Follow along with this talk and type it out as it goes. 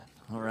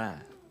All right.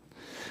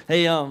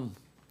 Hey, I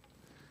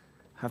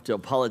have to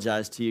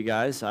apologize to you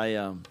guys.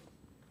 I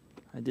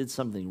did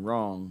something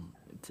wrong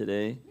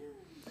today.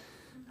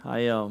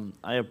 I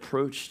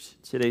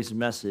approached today's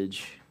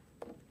message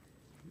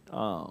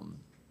wrong.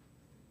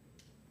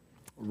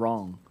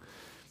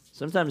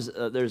 Sometimes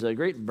there's a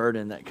great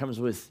burden that comes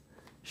with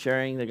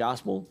sharing the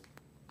gospel.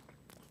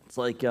 It's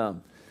like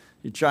you're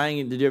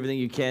trying to do everything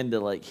you can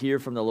to hear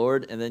from the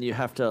Lord, and then you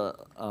have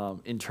to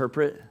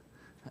interpret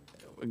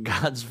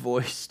God's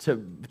voice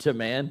to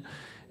man.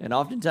 And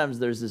oftentimes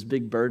there's this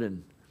big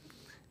burden.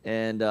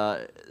 And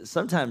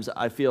sometimes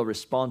I feel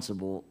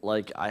responsible,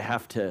 like I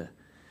have to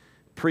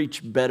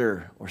preach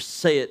better or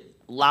say it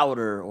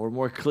louder or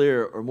more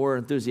clear or more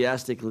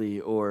enthusiastically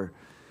or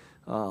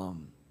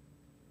and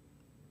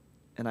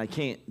I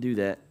can't do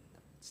that.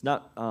 It's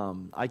not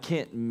I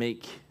can't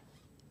make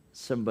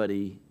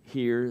somebody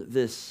hear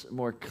this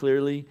more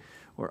clearly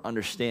or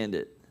understand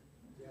it.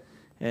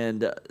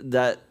 And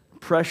that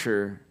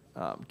pressure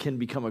can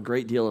become a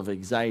great deal of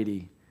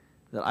anxiety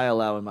that I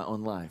allow in my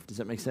own life. Does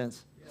that make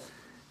sense? Yeah.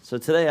 So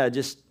today I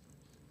just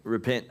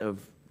repent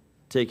of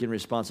taking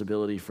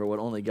responsibility for what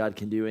only God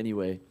can do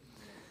anyway.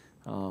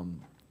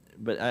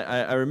 But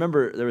I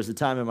remember there was a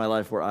time in my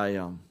life where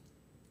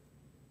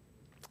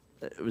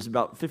it was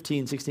about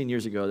 15, 16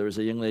 years ago, there was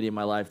a young lady in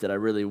my life that I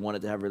really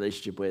wanted to have a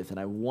relationship with, and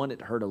I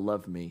wanted her to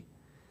love me.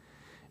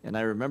 And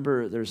I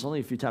remember there was only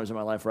a few times in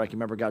my life where I can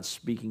remember God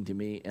speaking to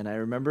me, and I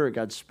remember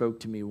God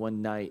spoke to me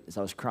one night as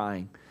I was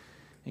crying,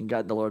 and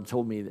the Lord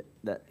told me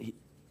that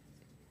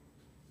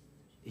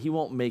He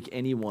won't make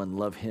anyone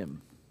love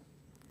Him.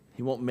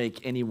 He won't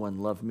make anyone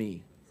love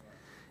me.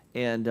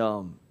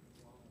 And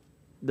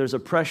there's a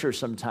pressure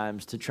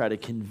sometimes to try to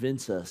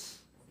convince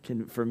us,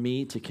 for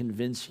me to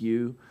convince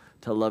you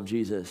to love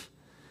Jesus.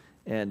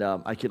 And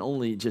I can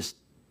only just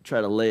try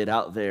to lay it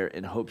out there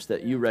in hopes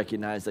that you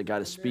recognize that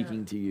God is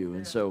speaking to you.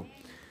 And so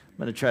I'm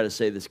going to try to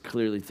say this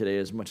clearly today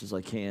as much as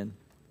I can.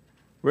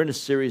 We're in a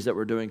series that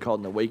we're doing called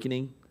An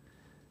Awakening,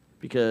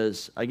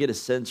 because I get a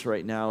sense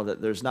right now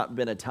that there's not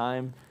been a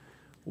time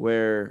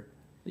where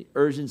the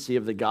urgency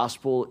of the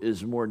gospel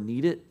is more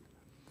needed,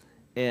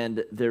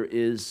 and there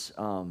is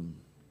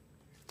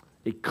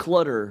a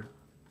clutter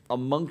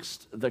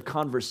amongst the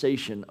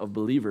conversation of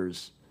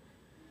believers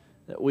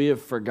that we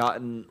have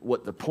forgotten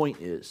what the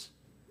point is.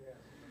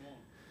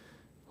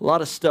 A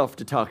lot of stuff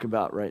to talk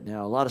about right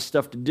now, a lot of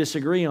stuff to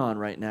disagree on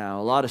right now,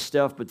 a lot of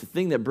stuff, but the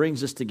thing that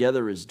brings us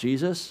together is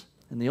Jesus,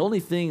 and the only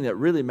thing that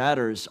really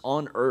matters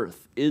on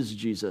earth is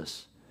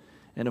Jesus.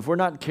 And if we're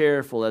not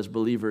careful as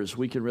believers,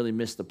 we can really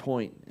miss the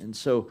point. And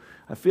so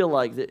I feel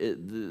like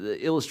the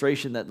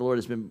illustration that the Lord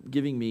has been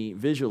giving me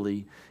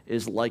visually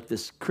is like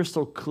this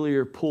crystal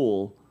clear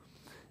pool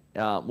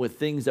with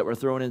things that were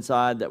thrown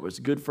inside that was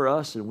good for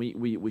us, and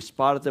we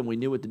spotted them, we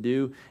knew what to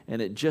do,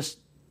 and it just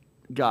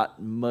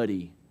got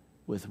muddy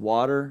with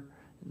water.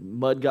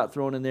 Mud got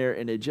thrown in there,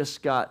 and it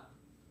just got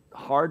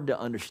hard to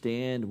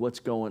understand what's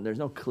going. There's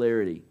no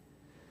clarity.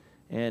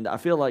 And I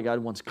feel like God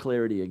wants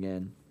clarity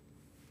again.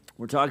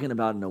 We're talking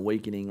about an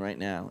awakening right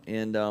now,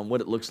 and what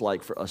it looks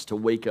like for us to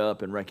wake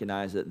up and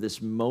recognize that this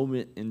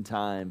moment in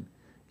time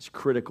is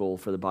critical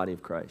for the body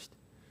of Christ.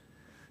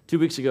 2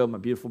 weeks ago, my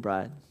beautiful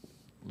bride,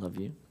 love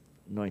you,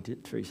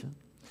 anointed, Teresa,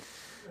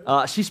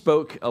 she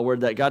spoke a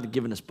word that God had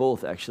given us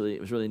both, actually.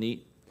 It was really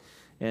neat.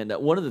 And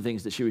one of the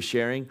things that she was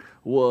sharing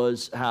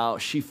was how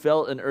she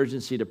felt an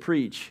urgency to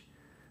preach,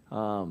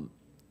 but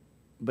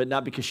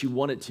not because she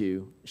wanted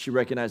to. She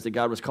recognized that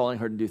God was calling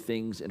her to do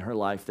things in her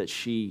life that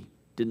she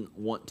didn't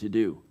want to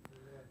do.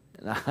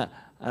 And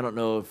I don't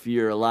know if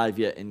you're alive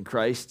yet in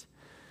Christ,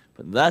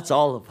 but that's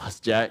all of us,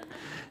 Jack.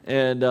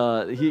 And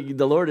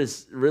the Lord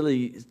is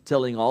really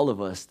telling all of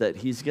us that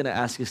He's going to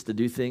ask us to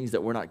do things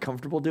that we're not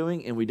comfortable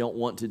doing and we don't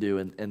want to do.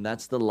 And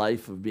that's the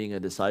life of being a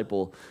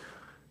disciple,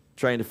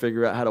 trying to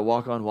figure out how to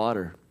walk on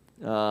water.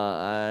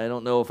 I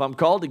don't know if I'm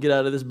called to get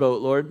out of this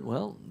boat, Lord.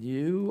 Well,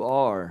 you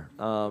are.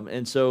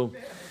 And so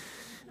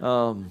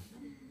the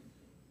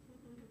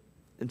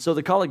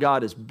call of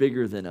God is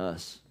bigger than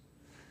us.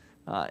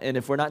 And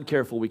if we're not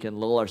careful, we can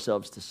lull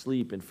ourselves to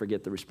sleep and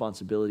forget the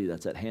responsibility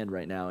that's at hand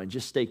right now and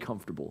just stay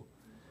comfortable.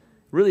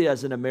 Really,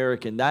 as an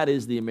American, that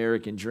is the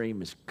American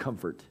dream, is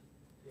comfort.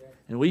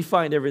 And we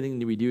find everything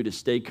that we do to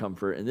stay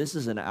comfort, and this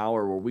is an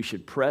hour where we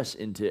should press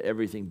into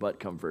everything but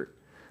comfort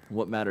and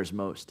what matters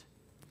most,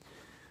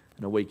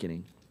 an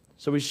awakening.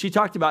 So she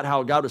talked about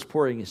how God was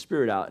pouring His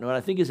Spirit out. And what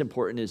I think is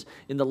important is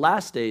in the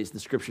last days, the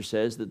Scripture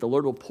says that the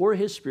Lord will pour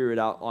His Spirit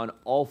out on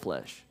all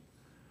flesh.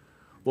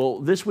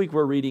 Well, this week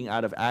we're reading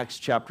out of Acts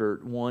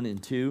chapter 1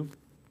 and 2.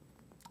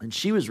 And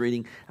she was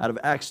reading out of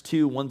Acts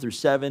 2, 1 through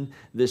 7,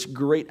 this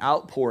great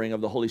outpouring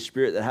of the Holy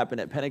Spirit that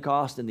happened at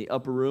Pentecost in the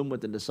upper room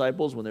with the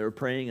disciples when they were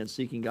praying and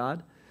seeking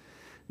God.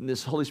 And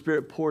this Holy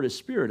Spirit poured His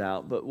Spirit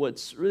out. But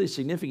what's really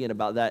significant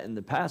about that in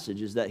the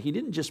passage is that He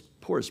didn't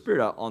just pour His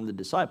Spirit out on the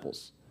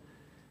disciples.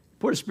 He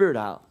poured His Spirit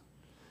out.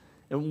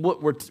 And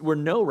what we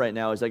know right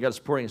now is that God's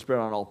pouring His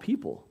Spirit on all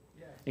people.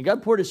 And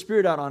God poured His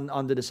Spirit out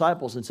on the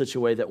disciples in such a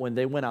way that when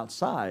they went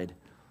outside,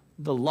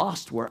 the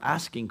lost were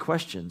asking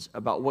questions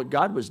about what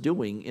God was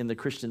doing in the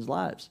Christians'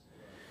 lives.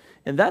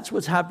 And that's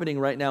what's happening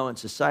right now in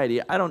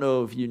society. I don't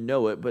know if you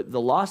know it, but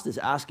the lost is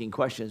asking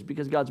questions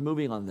because God's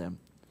moving on them.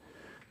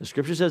 The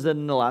scripture says that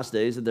in the last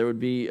days that there would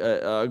be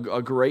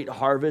a great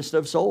harvest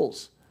of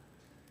souls.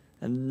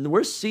 And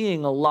we're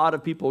seeing a lot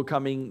of people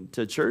coming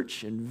to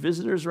church and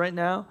visitors right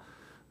now,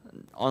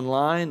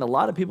 online, a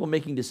lot of people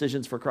making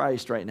decisions for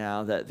Christ right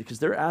now because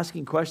they're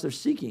asking questions, they're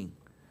seeking.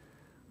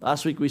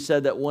 Last week we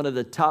said that one of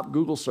the top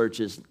Google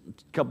searches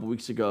a couple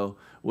weeks ago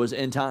was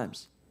end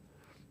times.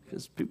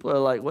 Because people are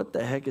like, what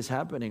the heck is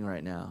happening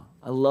right now?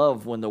 I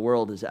love when the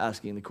world is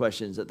asking the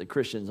questions that the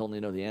Christians only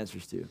know the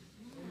answers to.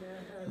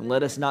 And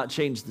let us not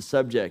change the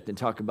subject and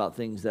talk about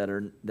things that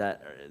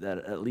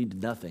lead to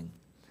nothing.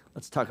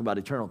 Let's talk about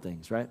eternal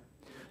things, right?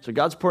 So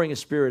God's pouring His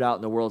Spirit out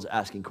and the world's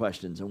asking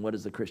questions. And what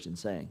is the Christian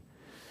saying?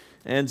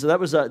 And so that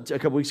was a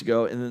couple weeks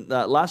ago. And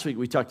then last week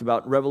we talked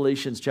about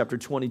Revelations chapter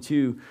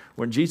 22,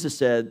 when Jesus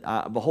said,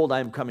 behold, I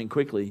am coming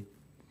quickly.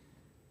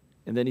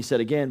 And then He said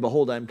again,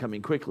 behold, I am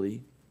coming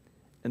quickly.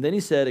 And then He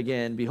said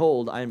again,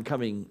 behold, I am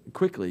coming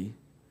quickly.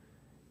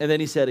 And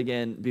then He said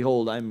again,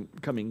 behold, I am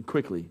coming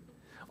quickly.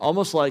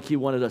 Almost like He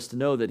wanted us to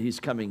know that He's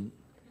coming.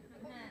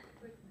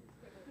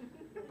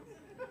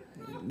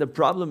 The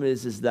problem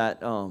is that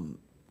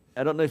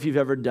I don't know if you've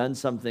ever done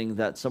something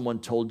that someone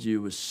told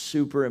you was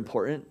super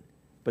important,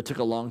 but took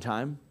a long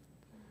time.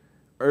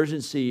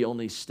 Urgency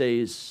only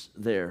stays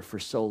there for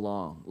so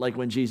long. Like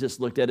when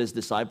Jesus looked at His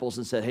disciples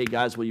and said, hey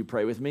guys, will you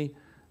pray with me?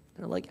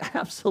 They're like,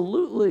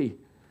 absolutely.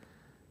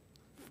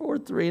 For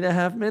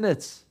 3.5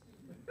 minutes.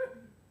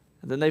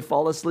 And then they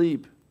fall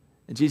asleep.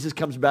 And Jesus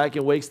comes back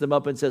and wakes them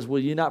up and says, will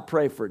you not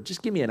pray for it?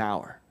 Just give me an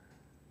hour.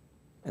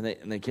 And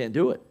they can't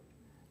do it.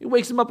 He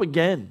wakes them up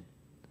again.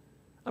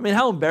 I mean,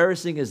 how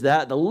embarrassing is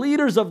that? The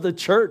leaders of the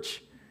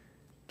church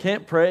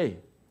can't pray.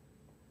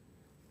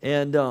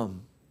 And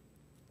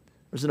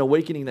there's an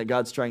awakening that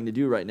God's trying to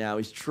do right now.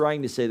 He's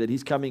trying to say that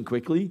He's coming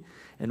quickly.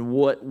 And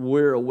what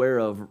we're aware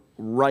of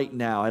right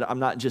now, I'm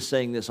not just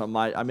saying this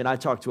I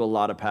talk to a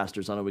lot of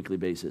pastors on a weekly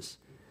basis.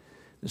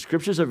 The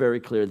scriptures are very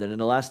clear that in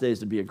the last days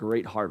there'd be a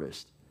great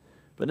harvest.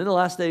 But in the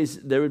last days,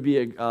 there would be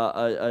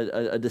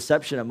a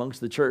deception amongst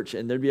the church,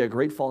 and there'd be a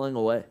great falling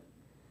away.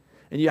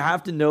 And you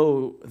have to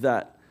know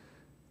that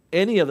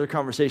any other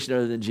conversation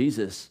other than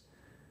Jesus,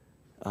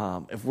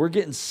 if we're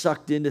getting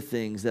sucked into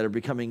things that are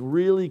becoming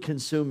really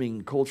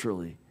consuming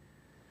culturally,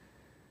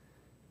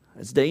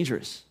 it's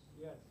dangerous.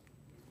 Yes.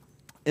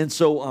 And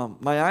so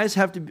my eyes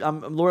have to,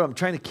 Lord, I'm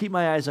trying to keep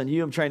my eyes on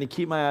You. I'm trying to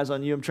keep my eyes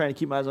on You. I'm trying to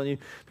keep my eyes on You.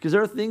 Because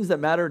there are things that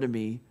matter to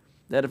me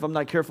that if I'm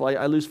not careful,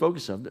 I lose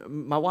focus of.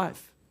 My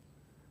wife,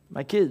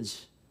 my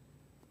kids,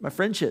 my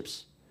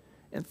friendships.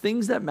 And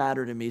things that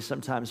matter to me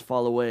sometimes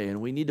fall away,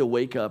 and we need to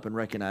wake up and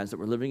recognize that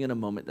we're living in a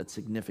moment that's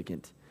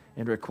significant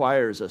and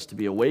requires us to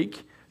be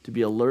awake, to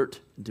be alert,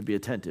 and to be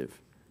attentive.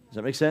 Does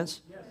that make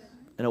sense? Yes.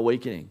 An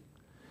awakening.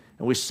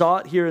 And we saw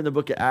it here in the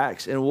book of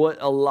Acts, and what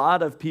a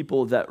lot of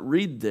people that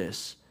read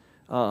this,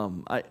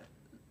 I'm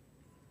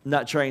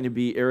not trying to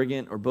be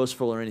arrogant or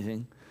boastful or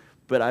anything,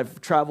 but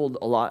I've traveled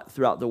a lot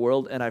throughout the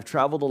world, and I've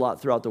traveled a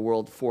lot throughout the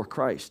world for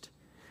Christ.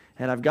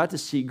 And I've got to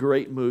see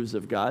great moves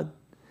of God.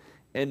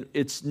 And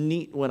it's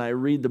neat when I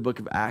read the book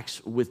of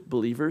Acts with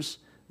believers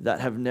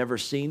that have never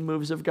seen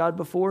moves of God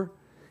before,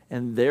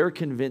 and they're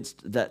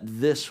convinced that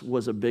this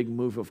was a big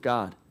move of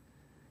God.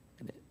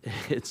 And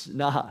it's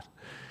not.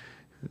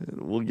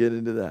 We'll get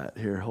into that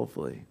here,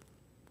 hopefully.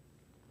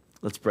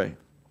 Let's pray.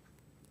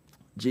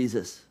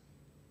 Jesus,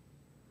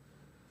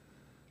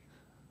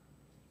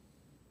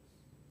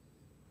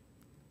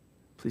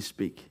 please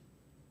speak.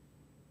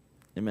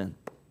 Amen.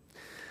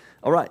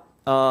 All right.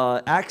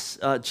 Acts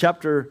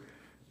chapter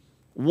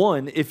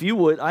 1, if you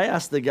would, I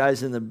asked the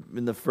guys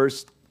in the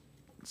first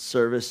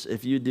service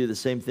if you do the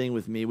same thing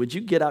with me. Would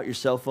you get out your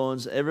cell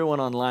phones? Everyone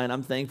online,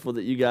 I'm thankful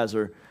that you guys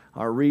are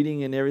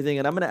reading and everything.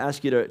 And I'm going to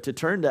ask you to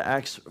turn to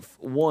Acts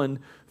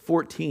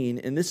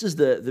 1:14. And this is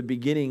the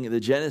beginning, the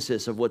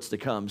genesis of what's to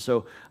come.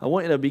 So I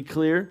want you to be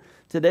clear.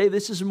 Today,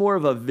 this is more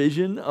of a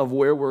vision of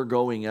where we're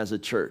going as a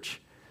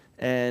church.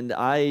 And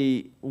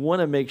I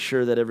want to make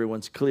sure that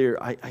everyone's clear.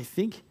 I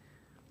think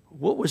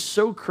what was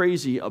so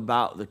crazy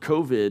about the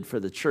COVID for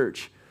the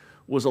church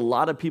was a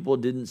lot of people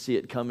didn't see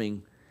it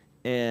coming,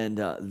 and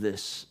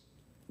this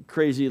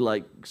crazy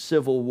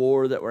civil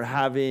war that we're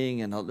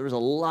having, and there was a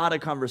lot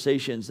of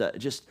conversations that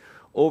just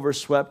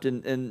overswept,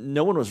 and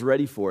no one was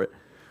ready for it.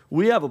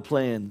 We have a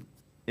plan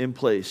in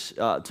place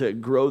to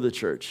grow the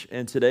church,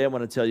 and today I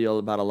want to tell you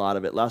about a lot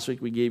of it. Last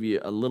week we gave you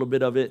a little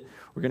bit of it.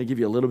 We're going to give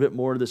you a little bit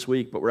more this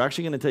week, but we're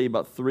actually going to tell you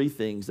about 3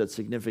 things that's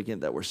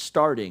significant that we're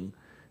starting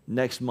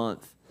next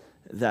month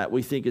that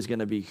we think is going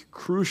to be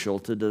crucial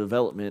to the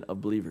development of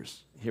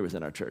believers here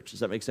within our church. Does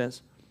that make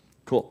sense?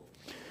 Cool.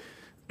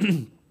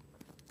 In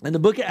the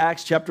book of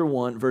Acts, chapter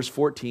 1, verse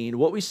 14,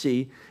 what we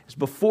see is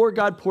before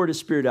God poured His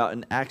Spirit out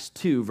in Acts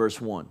 2, verse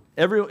 1.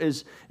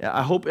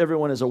 I hope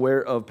everyone is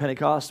aware of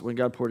Pentecost when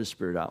God poured His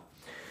Spirit out.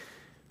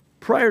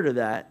 Prior to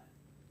that,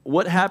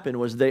 what happened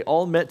was they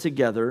all met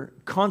together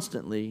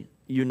constantly,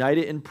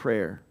 united in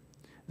prayer.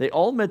 They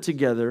all met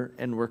together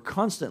and were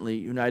constantly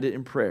united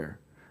in prayer.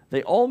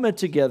 They all met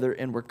together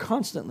and were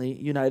constantly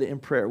united in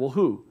prayer. Well,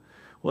 who?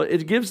 Well,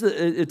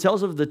 it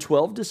tells of the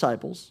 12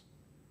 disciples,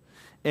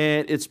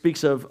 and it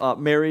speaks of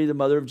Mary, the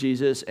mother of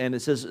Jesus, and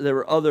it says there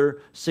were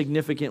other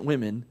significant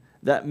women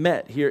that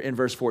met here in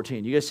verse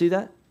 14. You guys see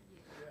that?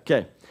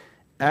 Okay.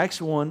 Acts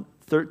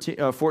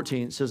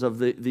 14 says of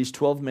these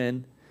 12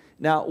 men.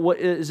 Now, what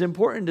is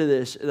important to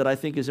this that I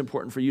think is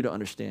important for you to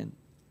understand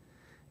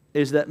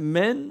is that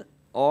men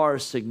are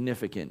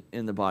significant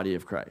in the body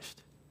of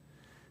Christ.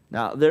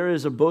 Now, there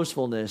is a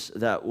boastfulness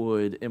that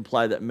would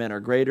imply that men are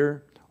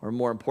greater or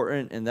more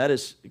important, and that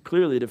is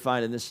clearly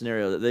defined in this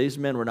scenario, that these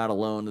men were not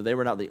alone, that they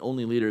were not the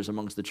only leaders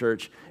amongst the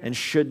church and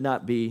should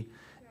not be.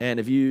 And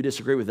if you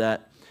disagree with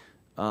that,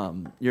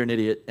 you're an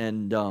idiot,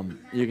 and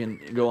you can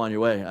go on your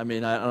way. I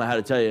mean, I don't know how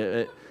to tell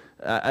you.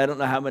 I don't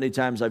know how many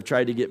times I've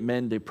tried to get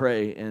men to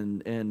pray,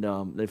 and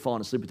they've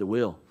fallen asleep at the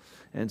wheel.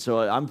 And so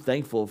I'm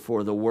thankful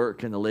for the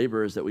work and the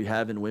laborers that we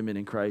have in women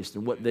in Christ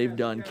and what they've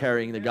done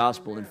carrying the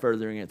gospel and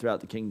furthering it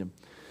throughout the kingdom.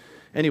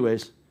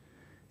 Anyways,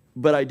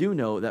 but I do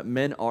know that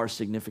men are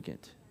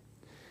significant.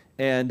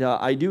 And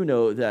I do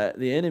know that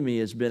the enemy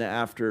has been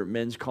after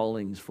men's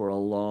callings for a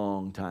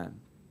long time.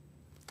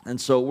 And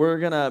so we're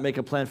going to make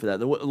a plan for that.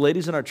 The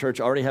ladies in our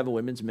church already have a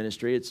women's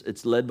ministry.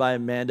 It's led by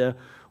Amanda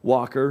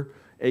Walker,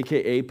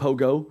 a.k.a.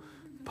 Pogo.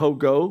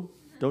 Pogo.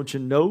 Don't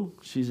you know?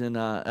 She's in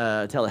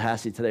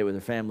Tallahassee today with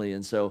her family,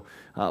 and so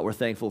we're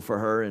thankful for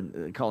her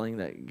and calling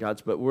that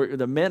God's. But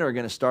the men are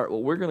going to start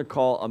what we're going to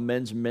call a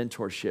men's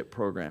mentorship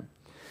program,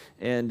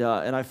 and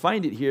I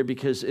find it here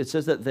because it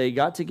says that they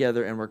got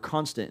together and were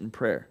constant in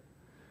prayer.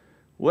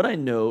 What I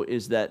know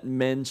is that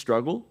men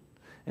struggle,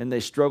 and they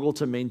struggle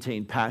to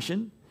maintain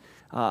passion,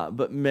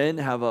 but men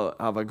have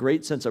a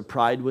great sense of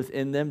pride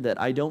within them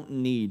that I don't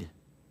need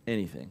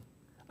anything.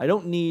 I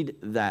don't need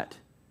that.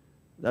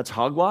 That's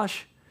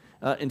hogwash.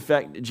 In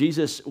fact,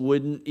 Jesus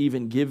wouldn't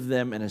even give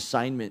them an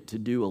assignment to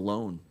do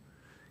alone.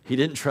 He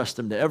didn't trust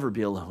them to ever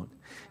be alone.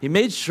 He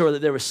made sure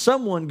that there was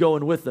someone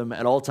going with them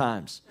at all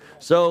times.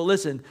 So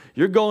listen,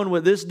 you're going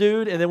with this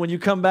dude, and then when you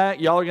come back,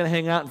 y'all are going to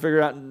hang out and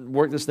figure out and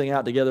work this thing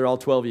out together, all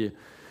 12 of you.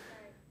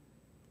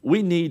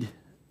 We need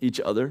each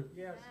other.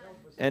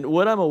 And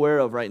what I'm aware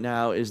of right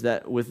now is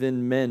that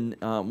within men,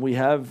 we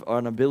have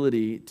an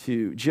ability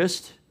to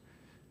just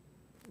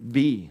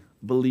be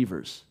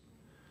believers.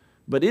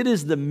 But it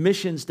is the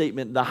mission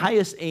statement. The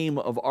highest aim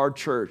of our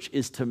church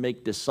is to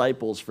make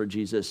disciples for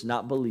Jesus,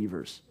 not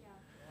believers.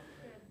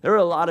 There are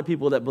a lot of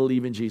people that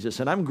believe in Jesus,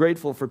 and I'm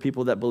grateful for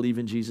people that believe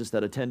in Jesus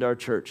that attend our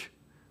church.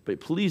 But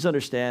please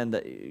understand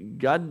that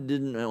God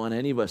didn't want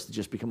any of us to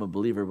just become a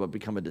believer, but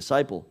become a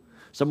disciple.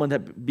 Someone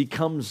that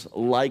becomes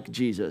like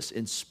Jesus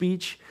in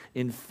speech,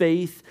 in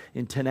faith,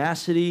 in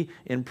tenacity,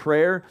 in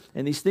prayer.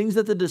 And these things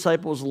that the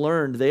disciples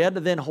learned, they had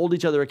to then hold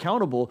each other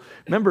accountable.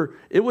 Remember,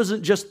 it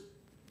wasn't just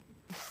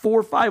 4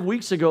 or 5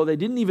 weeks ago, they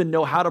didn't even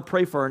know how to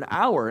pray for an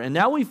hour. And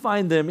now we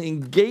find them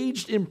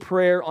engaged in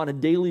prayer on a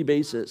daily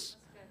basis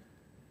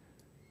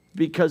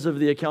because of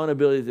the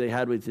accountability they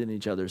had within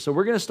each other. So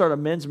we're going to start a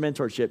men's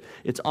mentorship.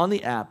 It's on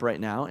the app right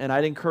now, and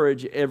I'd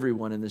encourage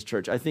everyone in this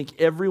church. I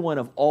think everyone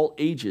of all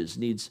ages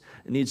needs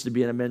to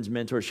be in a men's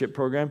mentorship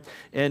program.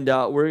 And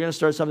we're going to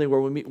start something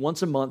where we meet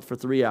once a month for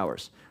 3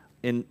 hours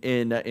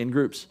in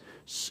groups.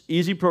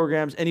 Easy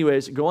programs.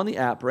 Anyways, go on the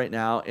app right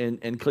now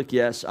and click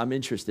yes, I'm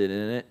interested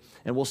in it,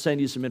 and we'll send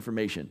you some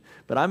information.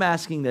 But I'm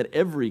asking that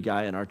every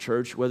guy in our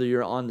church, whether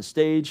you're on the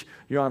stage,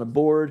 you're on a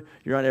board,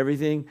 you're on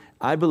everything,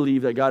 I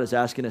believe that God is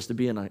asking us to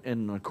be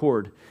in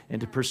accord and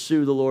to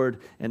pursue the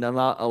Lord and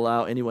not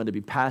allow anyone to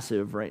be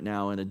passive right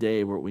now in a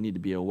day where we need to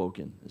be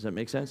awoken. Does that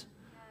make sense?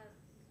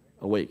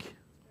 Awake.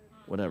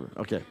 Whatever.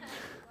 Okay.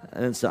 That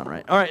didn't sound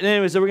right. All right.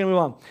 Anyways, so we're going to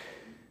move on.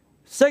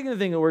 Second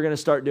thing that we're going to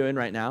start doing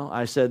right now,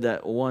 I said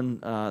that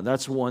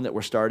that's one that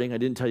we're starting. I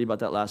didn't tell you about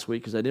that last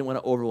week because I didn't want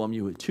to overwhelm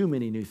you with too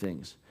many new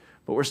things.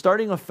 But we're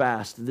starting a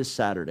fast this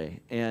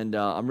Saturday, and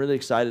I'm really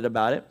excited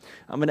about it.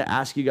 I'm going to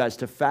ask you guys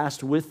to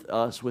fast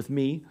with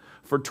me,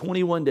 for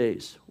 21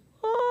 days.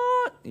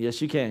 What?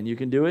 Yes, you can. You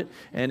can do it.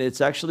 And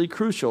it's actually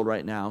crucial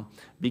right now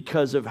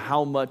because of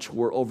how much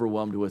we're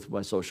overwhelmed with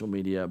by social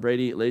media.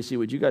 Brady, Lacey,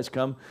 would you guys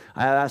come?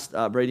 I asked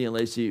Brady and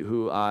Lacey,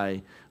 who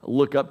I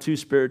look up to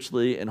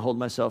spiritually and hold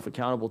myself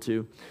accountable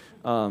to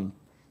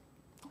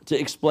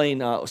explain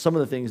some of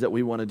the things that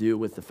we want to do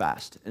with the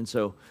fast. And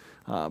so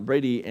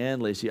Brady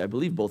and Lacey, I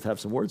believe, both have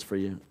some words for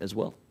you as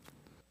well.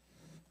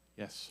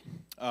 Yes.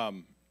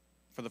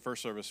 For the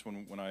first service,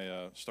 when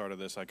I started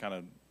this, I kind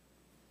of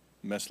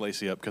messed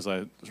Lacey up because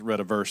I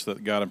read a verse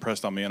that God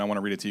impressed on me, and I want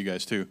to read it to you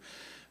guys too.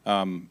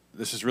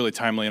 This is really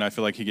timely, and I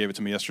feel like he gave it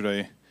to me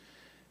yesterday,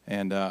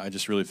 and I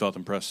just really felt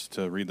impressed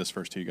to read this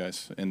verse to you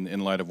guys in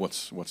light of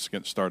what's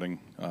starting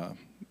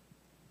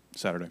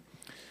Saturday.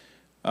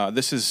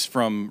 This is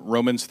from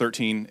Romans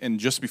 13, and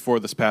just before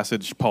this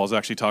passage, Paul's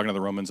actually talking to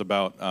the Romans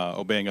about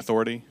obeying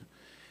authority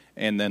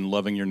and then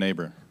loving your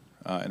neighbor.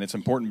 And it's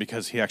important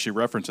because he actually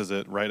references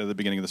it right at the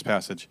beginning of this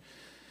passage.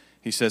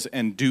 He says,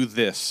 and do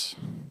this,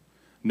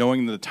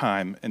 knowing the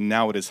time, and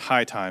now it is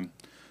high time,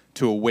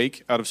 to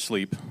awake out of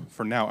sleep,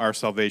 for now our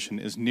salvation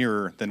is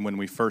nearer than when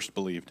we first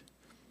believed.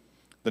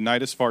 The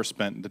night is far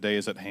spent, the day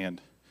is at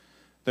hand.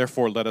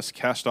 Therefore let us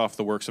cast off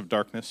the works of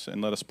darkness,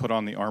 and let us put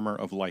on the armor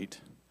of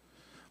light.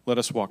 Let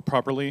us walk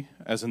properly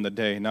as in the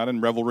day, not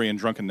in revelry and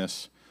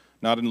drunkenness,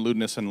 not in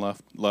lewdness and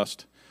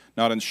lust,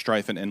 not in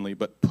strife and envy,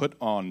 but put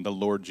on the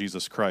Lord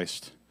Jesus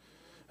Christ.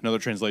 Another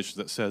translation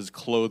that says,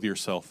 clothe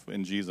yourself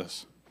in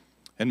Jesus,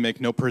 and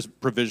make no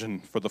provision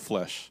for the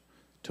flesh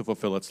to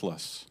fulfill its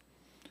lusts.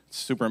 It's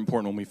super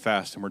important when we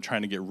fast and we're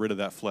trying to get rid of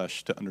that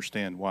flesh to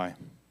understand why.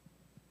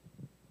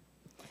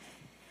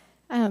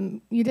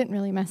 You didn't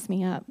really mess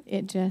me up.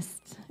 It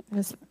just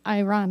was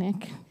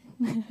ironic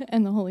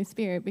and the Holy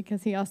Spirit,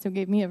 because he also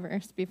gave me a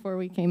verse before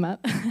we came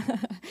up.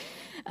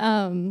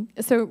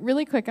 So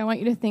really quick, I want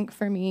you to think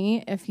for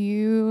me, if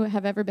you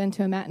have ever been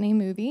to a matinee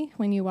movie,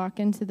 when you walk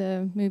into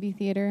the movie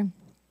theater,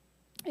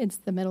 it's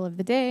the middle of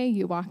the day,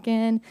 you walk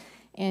in,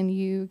 and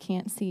you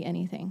can't see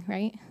anything,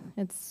 right?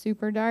 It's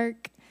super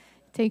dark.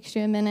 It takes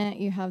you a minute.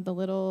 You have the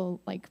little,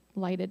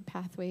 lighted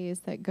pathways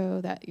that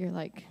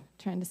you're,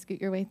 trying to scoot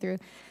your way through.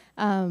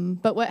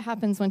 But what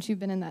happens once you've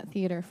been in that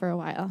theater for a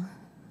while?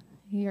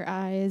 Your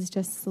eyes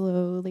just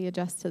slowly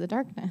adjust to the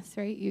darkness,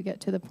 right? You get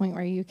to the point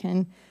where you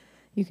can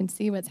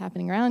see what's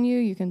happening around you.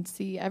 You can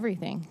see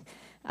everything.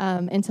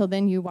 Until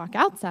then you walk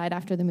outside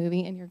after the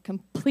movie and you're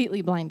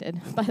completely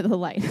blinded by the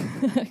light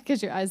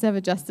because your eyes have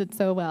adjusted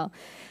so well.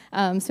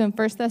 So in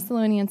 1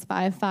 Thessalonians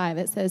 5:5,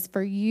 it says,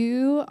 "For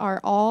you are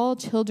all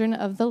children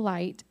of the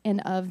light and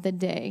of the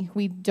day.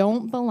 We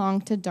don't belong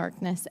to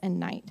darkness and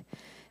night.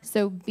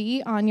 So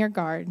be on your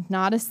guard,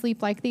 not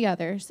asleep like the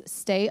others.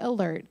 Stay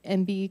alert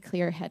and be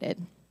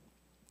clear-headed."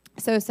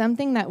 So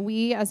something that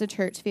we as a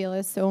church feel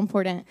is so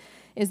important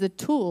is the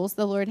tools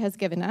the Lord has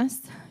given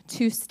us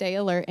to stay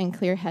alert and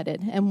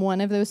clear-headed. And one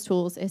of those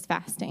tools is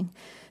fasting.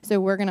 So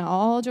we're going to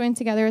all join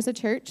together as a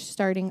church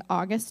starting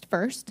August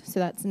 1st. So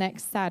that's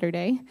next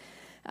Saturday.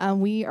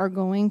 We are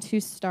going to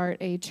start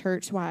a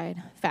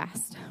church-wide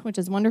fast, which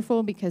is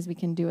wonderful because we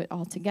can do it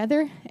all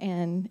together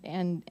and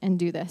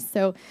do this.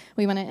 So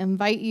we want to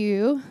invite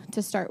you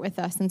to start with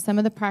us. And some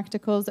of the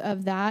practicals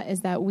of that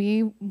is that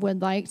we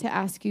would like to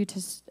ask you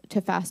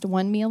to fast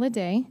one meal a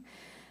day,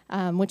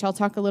 which I'll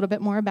talk a little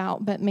bit more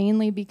about, but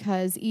mainly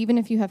because even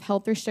if you have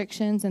health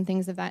restrictions and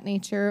things of that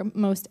nature,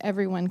 most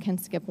everyone can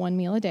skip one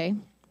meal a day.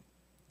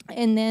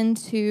 And then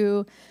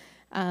to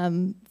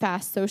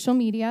fast social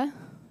media,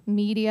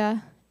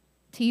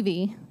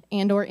 TV,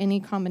 and or any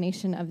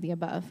combination of the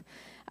above.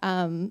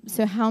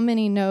 So how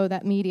many know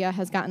that media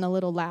has gotten a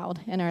little loud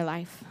in our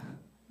life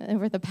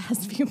over the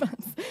past few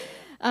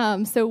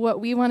months? So what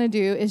we want to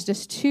do is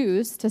just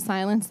choose to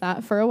silence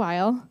that for a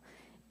while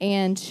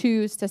and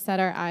choose to set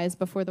our eyes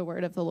before the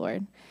word of the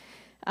Lord.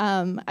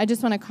 I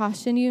just want to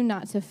caution you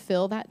not to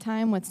fill that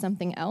time with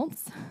something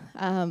else.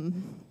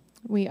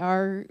 We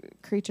are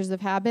creatures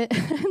of habit,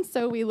 and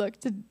so we look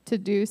to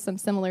do some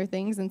similar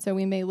things, and so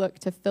we may look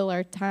to fill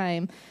our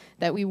time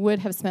that we would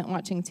have spent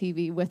watching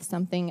TV with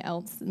something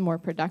else more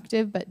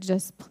productive, but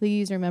just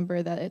please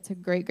remember that it's a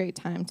great, great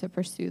time to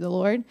pursue the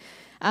Lord.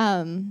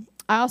 I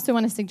also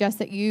want to suggest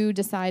that you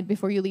decide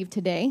before you leave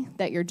today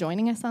that you're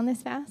joining us on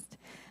this fast.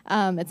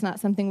 It's not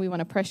something we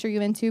want to pressure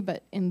you into,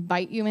 but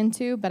invite you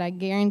into, but I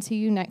guarantee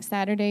you next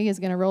Saturday is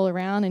going to roll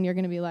around, and you're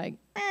going to be like,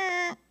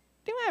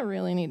 do I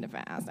really need to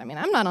fast? I mean,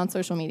 I'm not on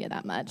social media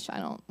that much. I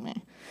don't,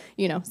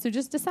 so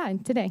just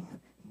decide today.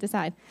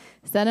 Decide.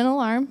 Set an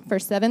alarm for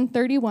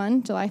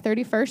 7:31, July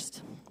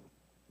 31st,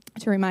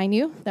 to remind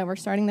you that we're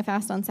starting the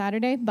fast on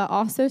Saturday, but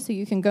also so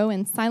you can go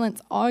and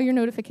silence all your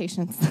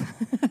notifications.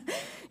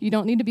 You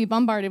don't need to be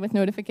bombarded with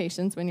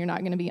notifications when you're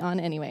not going to be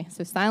on anyway.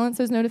 So silence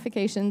those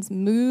notifications,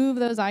 move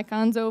those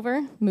icons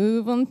over,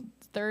 move them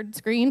third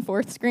screen,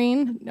 fourth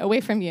screen,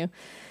 away from you.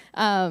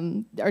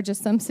 Or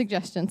just some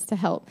suggestions to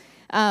help.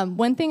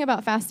 One thing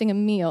about fasting a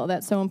meal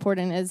that's so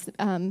important is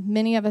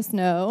many of us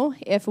know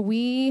if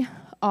we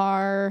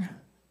are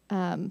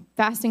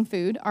fasting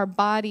food, our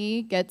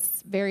body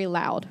gets very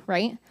loud,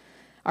 right?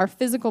 Our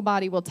physical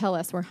body will tell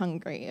us we're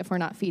hungry. If we're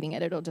not feeding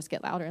it, it'll just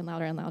get louder and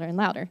louder and louder and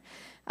louder.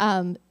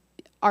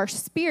 Our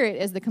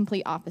spirit is the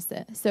complete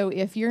opposite. So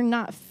if you're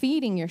not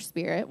feeding your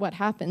spirit, what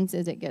happens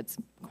is it gets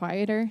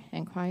quieter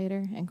and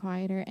quieter and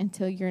quieter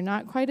until you're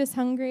not quite as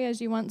hungry as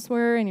you once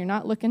were and you're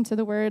not looking to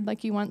the word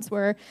like you once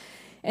were.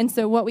 And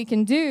so what we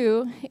can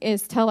do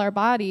is tell our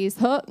bodies,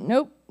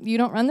 nope, you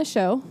don't run the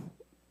show.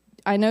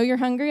 I know you're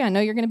hungry. I know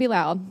you're going to be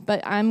loud,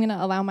 but I'm going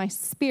to allow my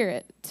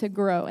spirit to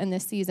grow in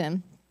this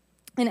season.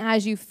 And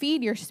as you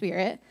feed your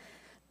spirit,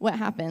 what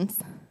happens?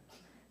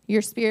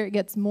 Your spirit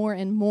gets more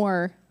and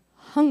more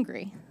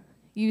hungry.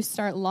 You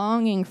start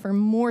longing for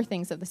more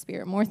things of the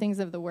Spirit, more things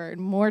of the Word,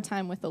 more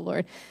time with the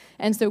Lord.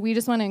 And so we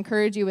just want to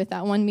encourage you with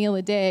that one meal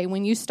a day.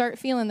 When you start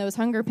feeling those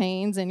hunger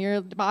pains and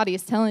your body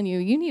is telling you,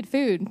 you need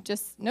food,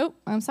 just, nope,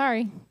 I'm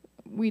sorry.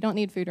 We don't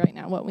need food right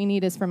now. What we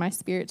need is for my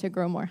spirit to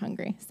grow more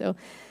hungry. So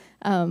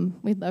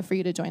we'd love for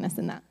you to join us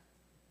in that.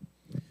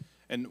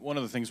 And one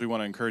of the things we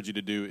want to encourage you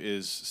to do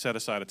is set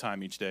aside a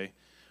time each day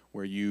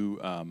where you,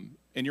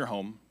 in your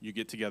home, you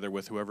get together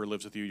with whoever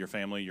lives with you, your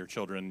family, your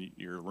children,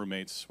 your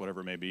roommates,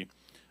 whatever it may be,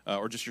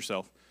 or just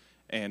yourself,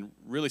 and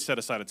really set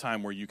aside a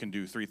time where you can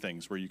do three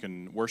things, where you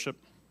can worship,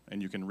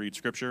 and you can read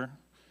Scripture,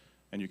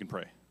 and you can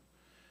pray.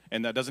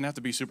 And that doesn't have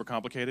to be super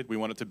complicated. We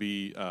want it to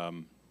be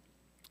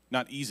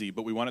not easy,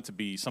 but we want it to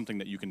be something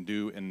that you can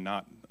do and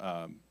not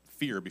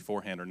fear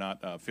beforehand or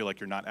not feel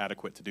like you're not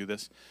adequate to do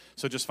this.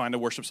 So just find a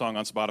worship song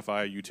on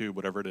Spotify, YouTube,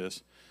 whatever it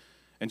is,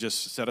 and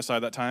just set aside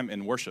that time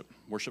and worship.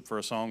 Worship for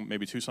a song,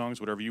 maybe 2 songs,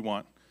 whatever you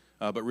want,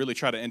 but really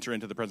try to enter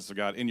into the presence of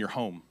God in your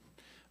home.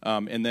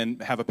 And then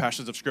have a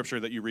passage of Scripture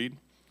that you read.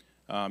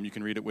 You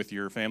can read it with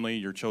your family,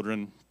 your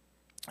children.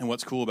 And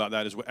what's cool about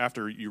that is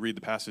after you read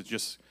the passage,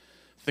 just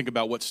think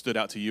about what stood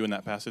out to you in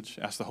that passage.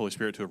 Ask the Holy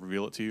Spirit to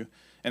reveal it to you.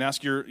 And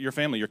ask your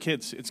family, your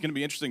kids. It's going to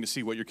be interesting to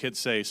see what your kids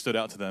say stood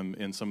out to them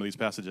in some of these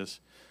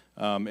passages.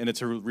 And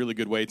it's a really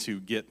good way to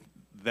get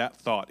that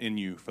thought in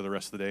you for the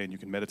rest of the day, and you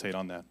can meditate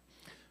on that.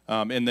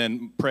 And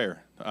then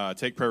prayer.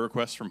 Take prayer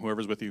requests from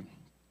whoever's with you.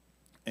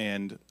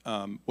 And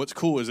what's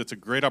cool is it's a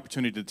great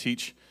opportunity to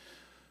teach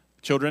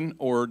children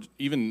or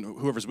even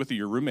whoever's with you,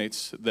 your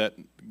roommates, that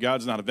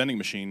God's not a vending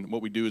machine.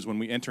 What we do is when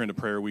we enter into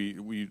prayer,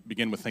 we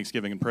begin with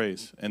thanksgiving and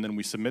praise, and then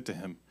we submit to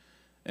Him,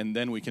 and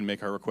then we can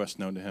make our requests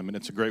known to Him. And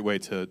it's a great way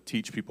to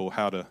teach people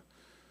how to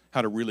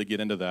really get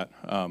into that.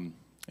 And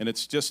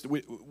it's just,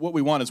 what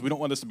we want is we don't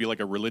want this to be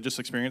like a religious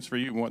experience for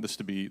you. We want this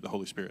to be the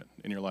Holy Spirit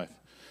in your life.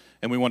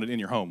 And we want it in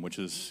your home, which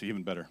is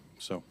even better.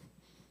 So,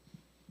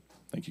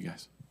 thank you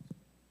guys.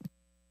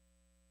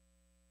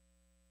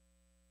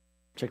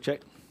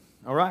 Check.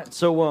 All right.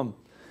 So,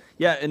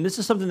 yeah, and this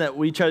is something that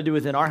we try to do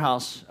within our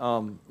house.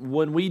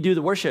 When we do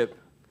the worship,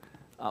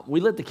 we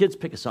let the kids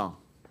pick a song.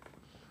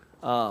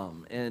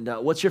 And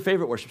what's your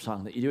favorite worship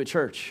song that you do at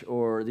church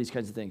or these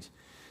kinds of things?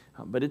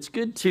 But it's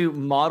good to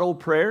model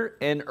prayer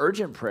and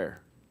urgent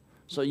prayer.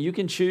 So you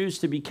can choose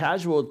to be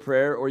casual with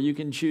prayer or you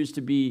can choose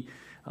to be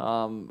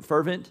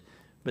fervent,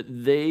 but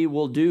they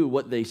will do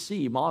what they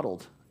see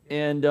modeled.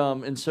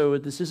 And so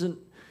this isn't,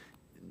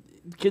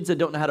 kids that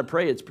don't know how to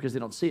pray, it's because they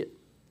don't see it.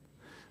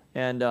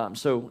 And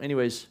so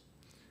anyways,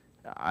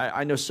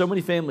 I know so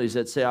many families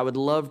that say, I would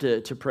love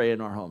to pray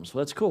in our homes.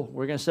 Well, that's cool.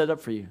 We're going to set it up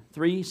for you.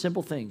 3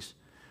 simple things.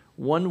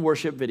 1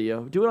 worship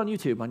video. Do it on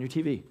YouTube, on your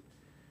TV.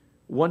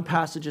 1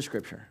 passage of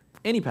Scripture.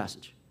 Any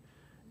passage.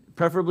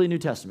 Preferably New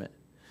Testament.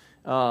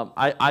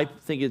 I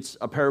think it's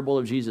a parable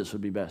of Jesus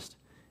would be best.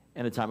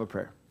 And a time of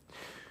prayer.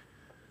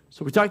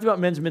 So we talked about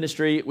men's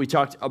ministry. We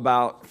talked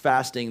about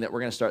fasting that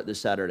we're going to start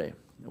this Saturday.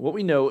 What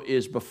we know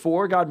is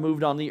before God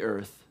moved on the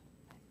earth,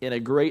 in a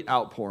great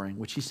outpouring,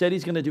 which he said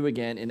he's going to do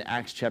again in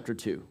Acts chapter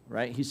 2,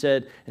 right? He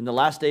said, in the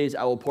last days,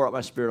 I will pour out my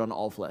Spirit on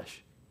all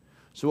flesh.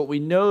 So what we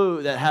know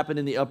that happened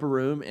in the upper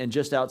room and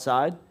just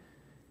outside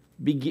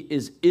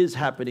is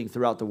happening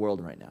throughout the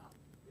world right now.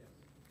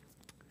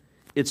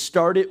 It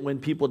started when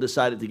people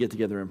decided to get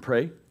together and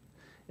pray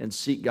and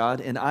seek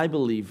God. And I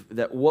believe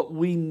that what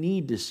we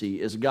need to see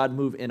is God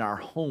move in our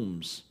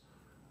homes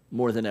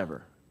more than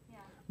ever. Yeah.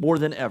 More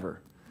than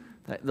ever.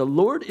 The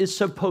Lord is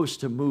supposed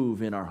to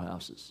move in our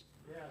houses.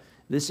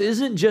 This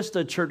isn't just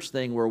a church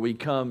thing where we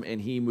come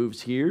and he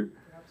moves here.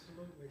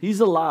 Absolutely. He's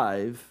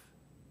alive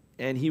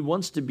and he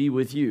wants to be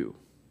with you.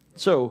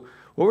 So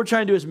what we're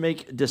trying to do is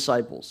make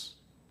disciples.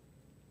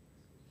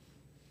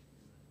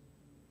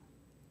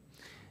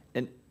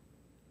 And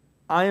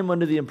I am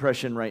under the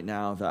impression right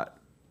now that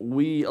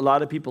a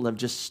lot of people have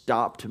just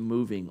stopped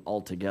moving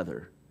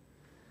altogether.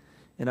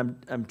 And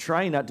I'm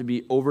trying not to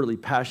be overly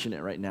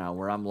passionate right now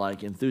where I'm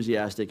like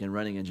enthusiastic and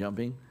running and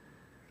jumping.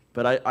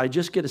 But I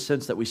just get a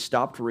sense that we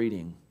stopped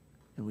reading,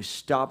 and we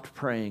stopped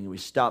praying, and we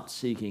stopped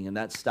seeking, and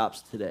that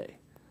stops today.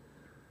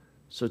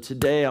 So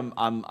today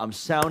I'm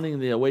sounding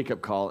the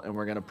wake-up call, and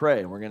we're going to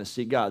pray, and we're going to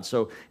seek God.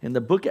 So in the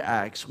book of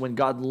Acts, when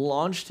God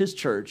launched his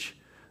church,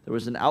 there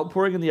was an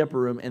outpouring in the upper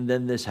room, and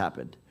then this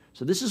happened.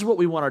 So this is what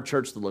we want our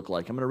church to look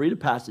like. I'm going to read a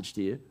passage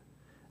to you.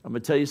 I'm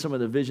going to tell you some of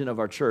the vision of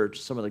our church,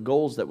 some of the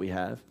goals that we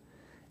have,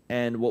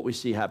 and what we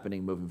see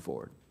happening moving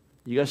forward.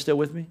 You guys still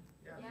with me?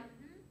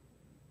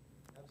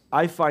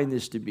 I find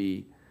this to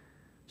be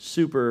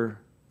super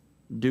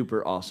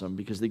duper awesome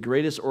because the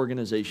greatest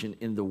organization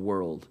in the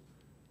world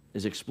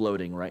is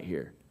exploding right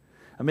here.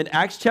 I'm in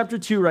Acts chapter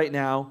 2 right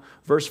now,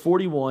 verse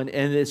 41,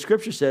 and the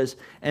scripture says,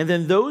 and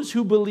then those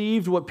who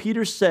believed what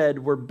Peter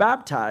said were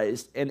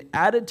baptized and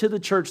added to the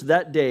church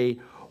that day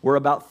were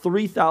about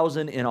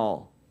 3,000 in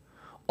all.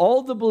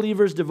 All the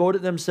believers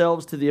devoted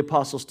themselves to the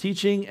apostles'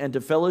 teaching and to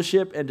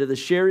fellowship and to the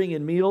sharing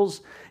in meals,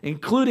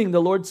 including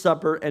the Lord's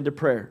Supper and to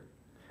prayer.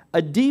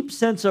 A deep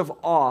sense of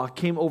awe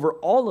came over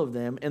all of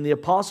them, and the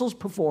apostles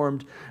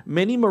performed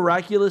many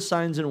miraculous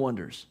signs and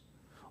wonders.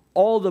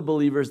 All the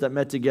believers that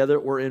met together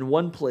were in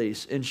one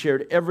place and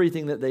shared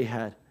everything that they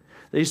had.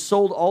 They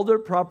sold all their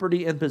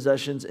property and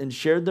possessions and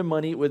shared their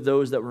money with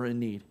those that were in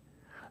need.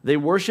 They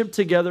worshiped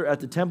together at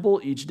the temple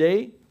each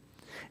day,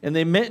 and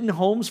they met in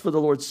homes for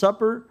the Lord's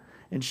Supper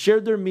and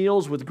shared their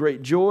meals with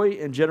great joy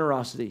and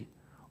generosity,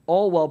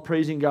 all while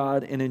praising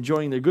God and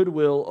enjoying the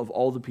goodwill of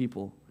all the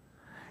people.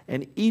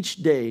 And each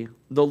day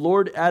the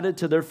Lord added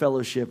to their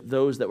fellowship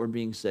those that were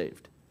being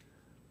saved.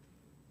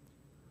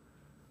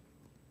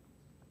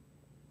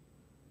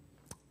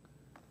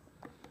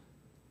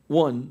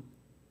 One,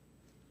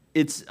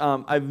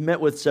 I've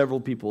met with several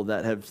people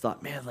that have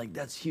thought, man, like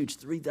that's huge.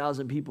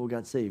 3,000 people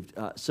got saved.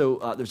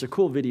 So there's a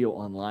cool video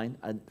online.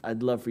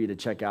 I'd love for you to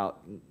check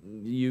out,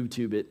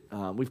 YouTube it.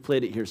 We've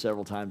played it here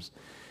several times.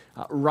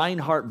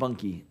 Reinhard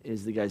Bunke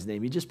is the guy's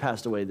name. He just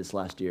passed away this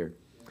last year.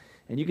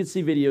 And you can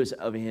see videos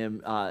of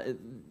him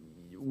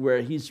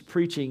where he's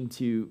preaching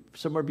to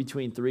somewhere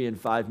between 3 and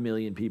 5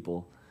 million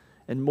people.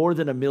 And more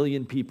than 1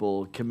 million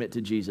people commit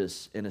to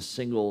Jesus in a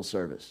single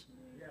service.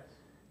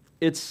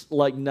 It's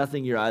like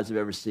nothing your eyes have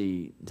ever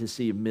seen to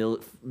see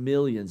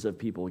millions of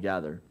people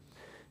gather.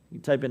 You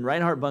type in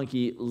Reinhard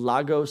Bunke,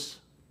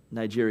 Lagos,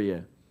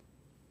 Nigeria.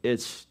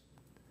 It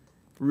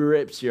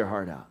rips your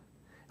heart out.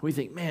 We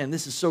think, man,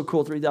 this is so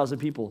cool, 3,000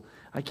 people.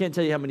 I can't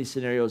tell you how many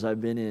scenarios I've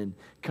been in,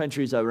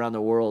 countries around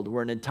the world,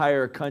 where an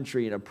entire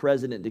country and a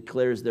president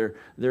declares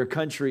their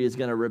country is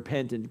going to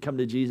repent and come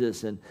to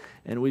Jesus. And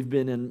we've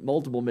been in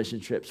multiple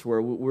mission trips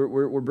where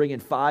we're bringing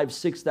 5,000,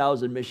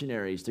 6,000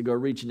 missionaries to go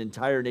reach an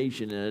entire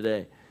nation in a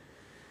day.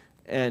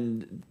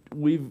 And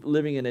we're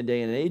living in a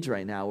day and age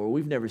right now where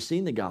we've never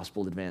seen the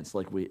gospel advance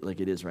like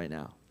it is right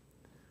now.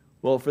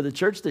 Well, for the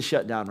church to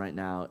shut down right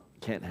now, it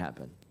can't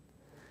happen.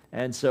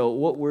 And so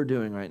what we're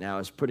doing right now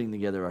is putting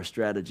together our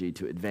strategy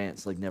to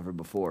advance like never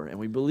before. And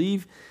we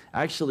believe,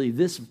 actually,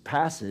 this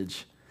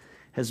passage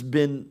has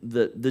been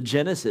the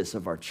genesis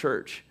of our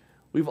church.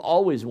 We've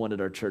always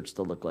wanted our church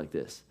to look like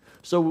this.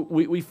 So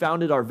we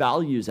founded our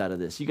values out of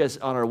this. You guys,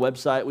 on our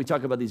website, we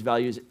talk about these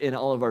values in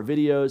all of our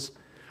videos.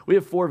 We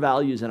have 4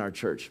 values in our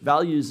church.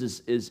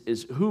 Values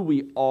is who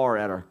we are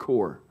at our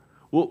core.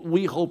 What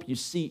we hope you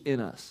see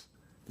in us.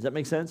 Does that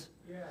make sense?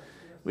 Yes.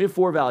 We have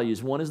 4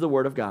 values. One is the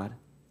Word of God.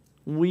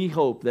 We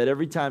hope that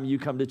every time you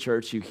come to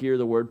church, you hear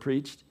the word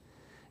preached.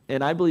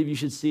 And I believe you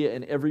should see it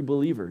in every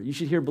believer. You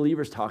should hear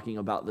believers talking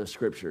about the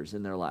scriptures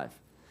in their life.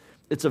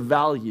 It's a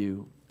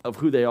value of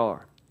who they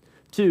are.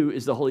 2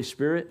 is the Holy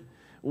Spirit.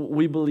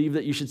 We believe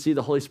that you should see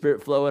the Holy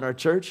Spirit flow in our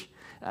church.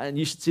 And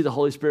you should see the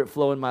Holy Spirit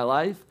flow in my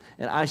life.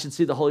 And I should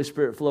see the Holy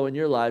Spirit flow in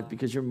your life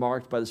because you're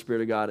marked by the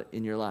Spirit of God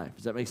in your life.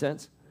 Does that make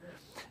sense?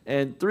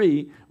 And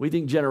 3, we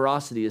think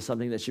generosity is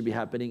something that should be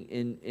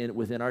happening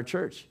within our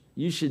church.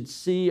 You should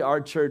see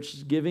our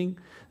church giving.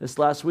 This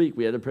last week,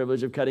 we had the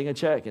privilege of cutting a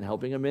check and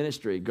helping a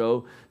ministry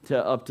go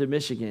up to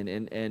Michigan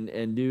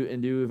and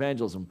do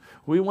evangelism.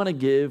 We want to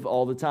give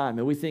all the time,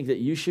 and we think that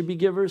you should be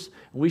givers.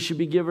 We should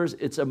be givers.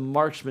 It's a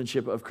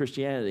marksmanship of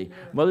Christianity. Yeah.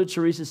 Mother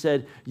Teresa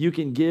said, "You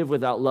can give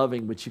without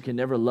loving, but you can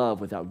never love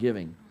without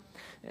giving."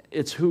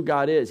 It's who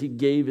God is. He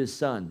gave His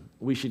Son.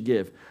 We should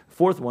give.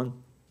 4th one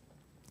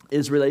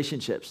is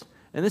relationships.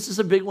 And this is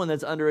a big one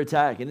that's under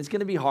attack. And it's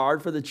going to be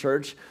hard for the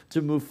church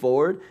to move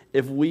forward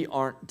if we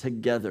aren't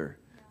together.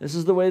 This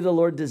is the way the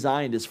Lord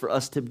designed, is for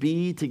us to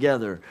be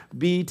together,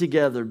 be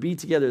together, be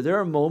together. There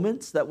are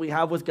moments that we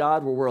have with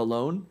God where we're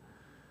alone,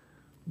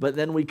 but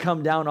then we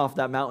come down off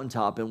that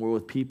mountaintop and we're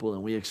with people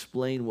and we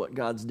explain what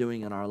God's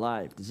doing in our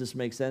life. Does this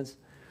make sense?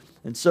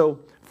 And so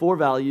 4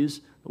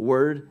 values: the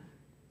Word,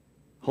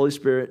 Holy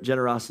Spirit,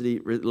 generosity,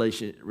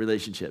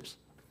 relationships.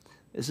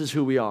 This is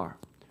who we are.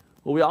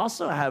 Well, we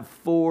also have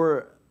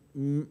 4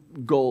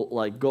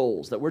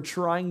 goals that we're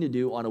trying to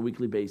do on a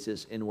weekly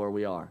basis in where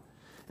we are.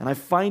 And I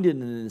find it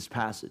in this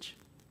passage.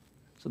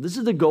 So this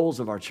is the goals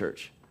of our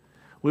church.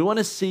 We want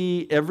to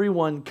see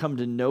everyone come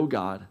to know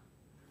God,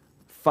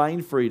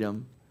 find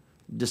freedom,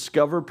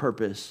 discover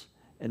purpose,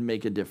 and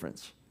make a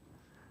difference.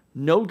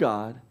 Know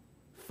God,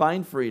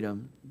 find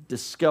freedom,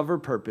 discover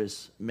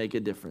purpose, make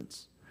a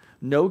difference.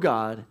 Know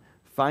God,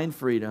 find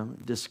freedom,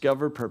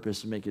 discover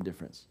purpose, and make a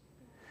difference.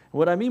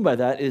 What I mean by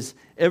that is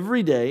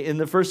every day in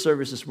the first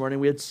service this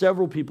morning, we had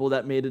several people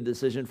that made a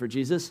decision for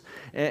Jesus.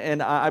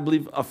 And I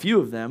believe a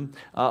few of them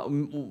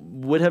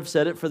would have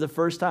said it for the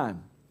first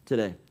time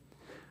today.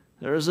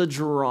 There is a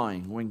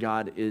drawing when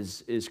God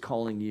is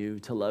calling you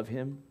to love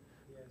Him.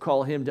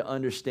 Call Him to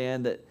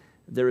understand that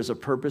there is a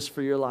purpose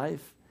for your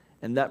life.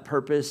 And that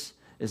purpose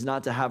is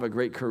not to have a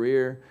great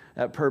career.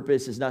 That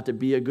purpose is not to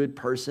be a good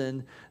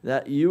person.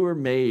 That you were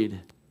made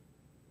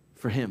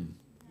for Him.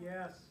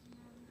 Yes.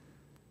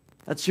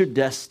 That's your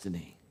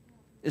destiny,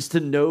 is to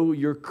know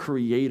your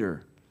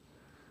Creator.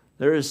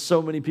 There is so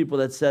many people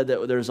that said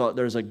that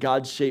there's a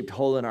God-shaped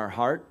hole in our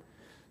heart.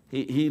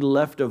 He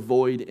left a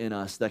void in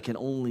us that can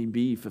only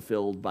be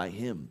fulfilled by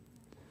Him.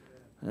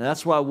 And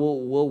that's why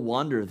we'll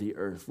wander the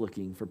earth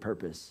looking for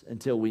purpose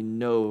until we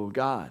know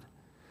God.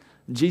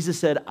 Jesus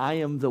said, "I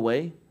am the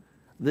way,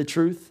 the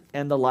truth,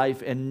 and the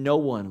life, and no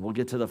one will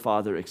get to the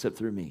Father except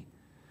through me."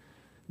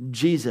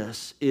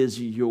 Jesus is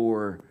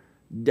your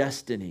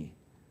destiny.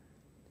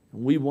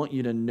 We want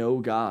you to know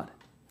God.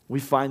 We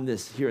find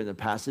this here in the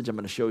passage. I'm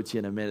going to show it to you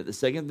in a minute. The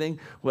second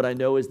thing, what I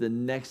know is the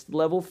next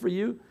level for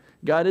you,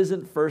 God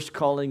isn't first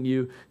calling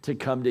you to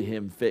come to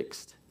Him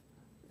fixed.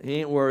 He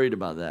ain't worried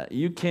about that.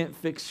 You can't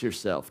fix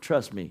yourself.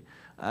 Trust me.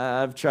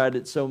 I've tried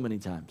it so many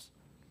times.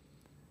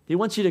 He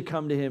wants you to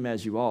come to him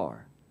as you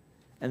are,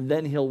 and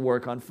then he'll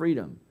work on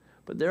freedom.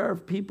 But there are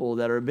people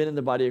that have been in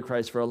the body of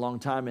Christ for a long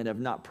time and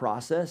have not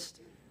processed,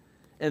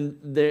 and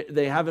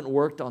they haven't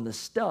worked on the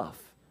stuff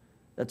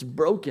that's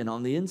broken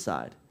on the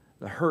inside,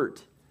 the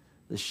hurt,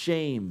 the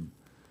shame,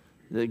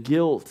 the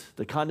guilt,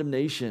 the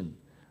condemnation,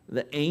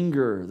 the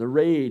anger, the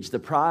rage, the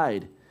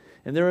pride.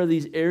 And there are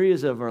these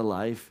areas of our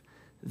life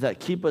that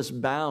keep us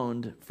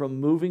bound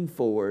from moving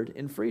forward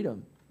in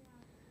freedom.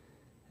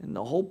 And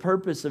the whole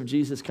purpose of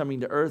Jesus coming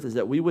to earth is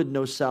that we would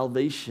know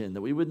salvation,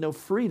 that we would know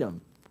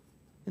freedom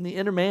in the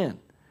inner man,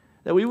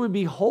 that we would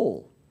be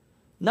whole,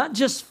 not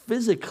just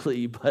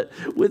physically, but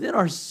within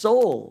our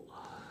soul.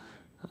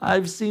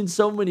 I've seen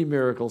so many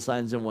miracle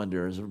signs and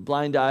wonders,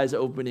 blind eyes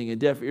opening and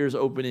deaf ears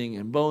opening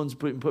and bones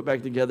put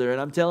back together.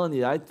 And I'm telling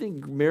you, I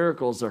think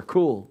miracles are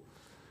cool,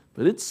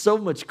 but it's so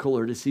much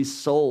cooler to see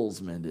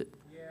souls mended.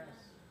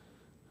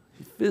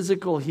 Yes.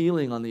 Physical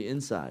healing on the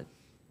inside.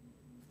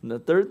 And the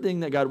third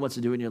thing that God wants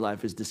to do in your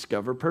life is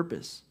discover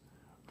purpose.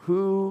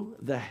 Who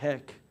the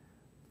heck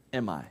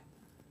am I?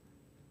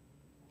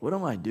 What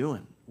am I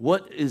doing?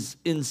 What is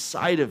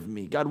inside of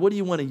me? God, what do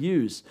you want to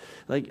use?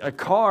 Like, a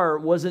car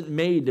wasn't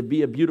made to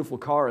be a beautiful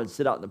car and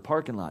sit out in the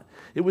parking lot.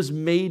 It was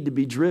made to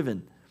be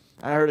driven.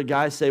 I heard a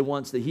guy say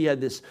once that he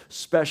had this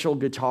special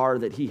guitar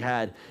that he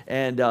had,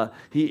 and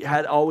he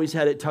had always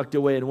had it tucked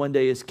away. And one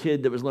day his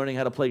kid that was learning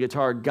how to play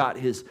guitar got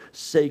his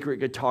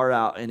sacred guitar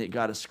out, and it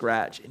got a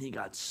scratch. And he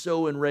got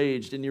so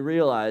enraged, and he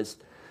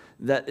realized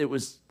that it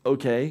was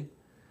okay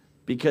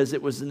because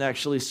it wasn't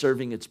actually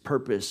serving its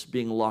purpose,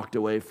 being locked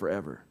away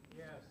forever.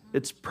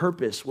 Its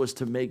purpose was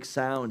to make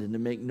sound and to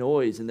make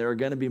noise, and there are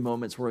going to be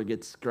moments where it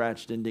gets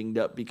scratched and dinged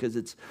up because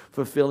it's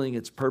fulfilling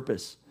its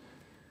purpose.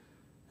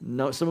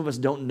 No, some of us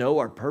don't know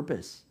our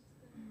purpose,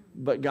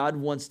 but God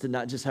wants to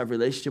not just have a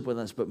relationship with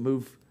us, but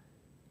move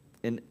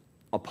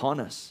upon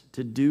us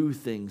to do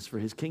things for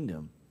his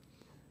kingdom.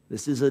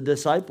 This is a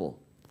disciple.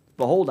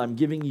 Behold, I'm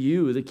giving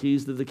you the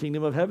keys to the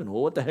kingdom of heaven.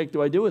 Well, what the heck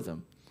do I do with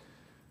them?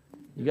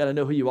 You got to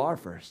know who you are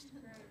first.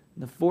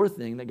 And the fourth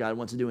thing that God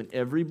wants to do in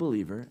every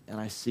believer, and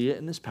I see it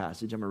in this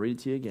passage, I'm going to read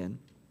it to you again,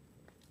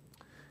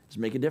 is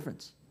make a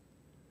difference.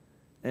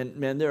 And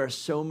man, there are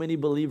so many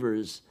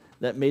believers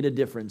that made a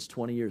difference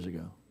 20 years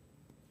ago,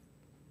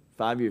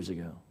 5 years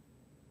ago,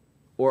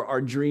 or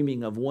are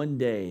dreaming of one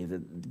day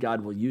that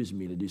God will use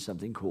me to do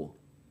something cool.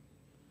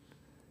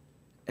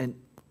 And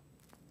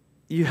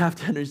you have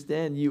to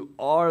understand, you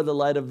are the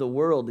light of the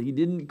world. He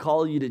didn't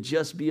call you to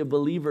just be a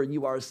believer.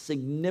 You are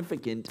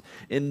significant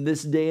in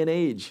this day and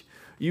age.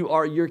 You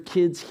are your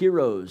kids'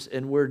 heroes,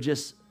 and we're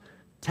just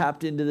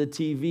tapped into the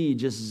TV,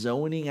 just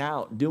zoning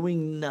out,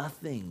 doing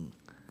nothing,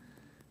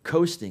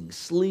 coasting,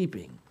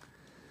 sleeping.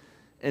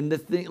 And the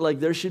thing, like,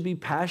 there should be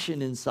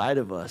passion inside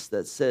of us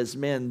that says,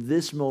 man,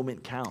 this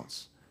moment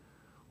counts.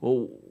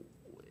 Well,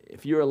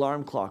 if your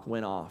alarm clock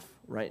went off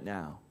right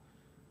now,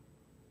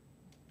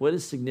 what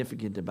is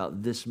significant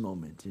about this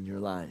moment in your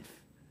life?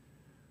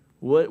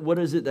 What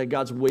is it that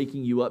God's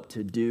waking you up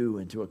to do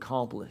and to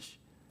accomplish?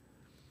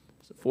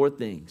 So 4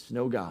 things: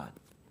 know God,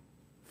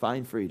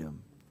 find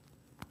freedom,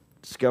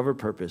 discover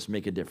purpose,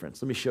 make a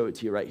difference. Let me show it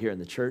to you right here in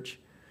the church.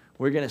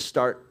 We're going to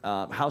start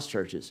house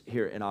churches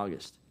here in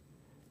August.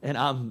 And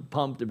I'm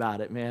pumped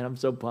about it, man. I'm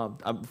so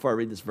pumped. Before I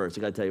read this verse,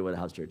 I got to tell you what a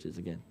house church is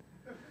again.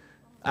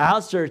 A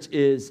house church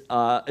is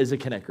a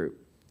connect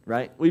group,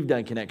 right? We've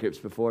done connect groups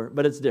before,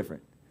 but it's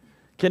different.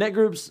 Connect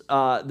groups,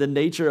 the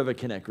nature of a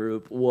connect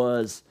group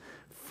was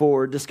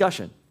for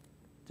discussion,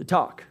 to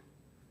talk.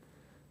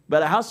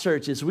 But a house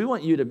church is, we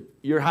want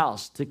your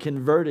house to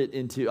convert it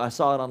into, I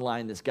saw it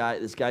online, this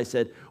guy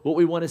said, what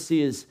we want to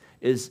see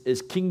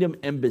is kingdom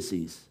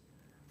embassies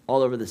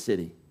all over the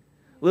city.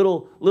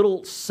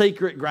 Little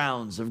sacred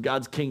grounds of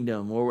God's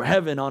kingdom, or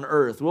heaven on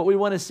earth. What we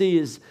want to see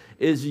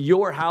is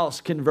your house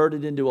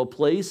converted into a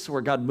place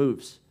where God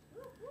moves.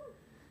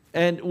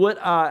 And what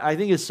I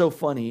think is so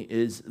funny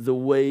is the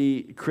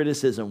way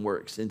criticism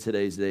works in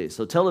today's days.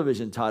 So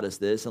television taught us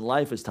this, and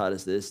life has taught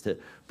us this, to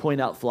point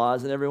out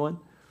flaws in everyone.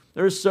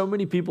 There are so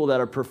many people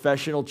that are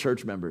professional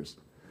church members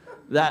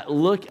that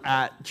look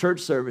at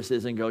church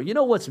services and go, you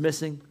know what's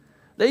missing?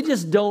 They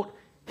just don't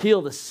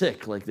heal the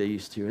sick like they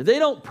used to, or they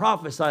don't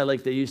prophesy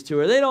like they used to,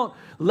 or they don't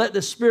let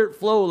the Spirit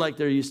flow like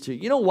they're used to.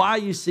 You know why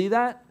you see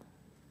that?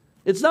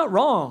 It's not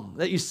wrong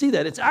that you see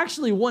that. It's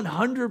actually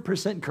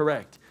 100%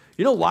 correct.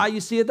 You know why you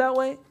see it that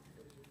way?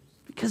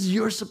 Because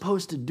you're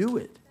supposed to do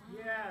it.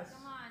 Yes.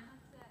 Come on.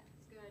 That's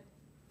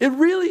good. It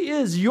really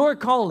is your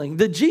calling.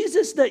 The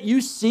Jesus that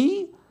you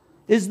see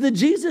is the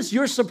Jesus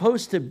you're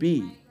supposed to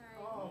be.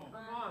 Oh,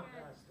 come on,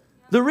 Pastor.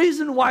 The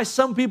reason why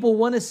some people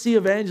want to see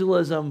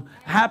evangelism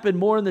happen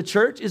more in the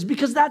church is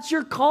because that's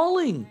your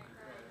calling.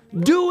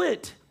 Do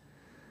it.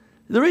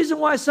 The reason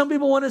why some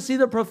people want to see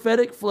the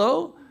prophetic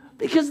flow,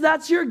 because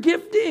that's your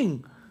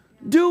gifting.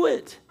 Do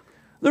it.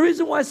 The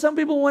reason why some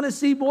people want to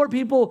see more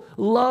people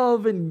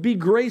love and be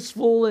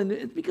graceful, and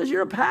it's because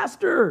you're a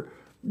pastor.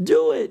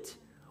 Do it.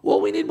 Well,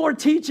 we need more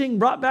teaching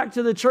brought back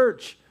to the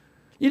church.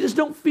 You just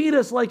don't feed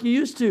us like you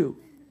used to.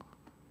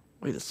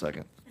 Wait a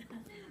second.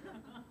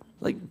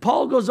 Like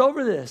Paul goes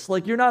over this.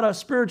 Like, you're not a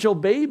spiritual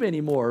babe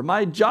anymore.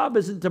 My job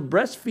isn't to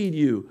breastfeed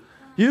you.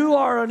 You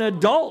are an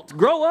adult.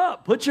 Grow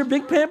up. Put your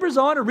big Pampers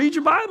on and read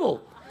your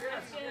Bible.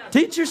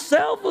 Teach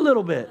yourself a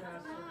little bit.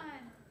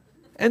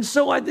 And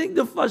so I think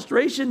the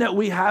frustration that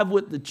we have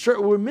with the church,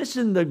 we're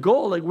missing the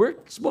goal. Like, we're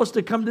supposed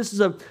to come, this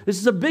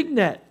is a big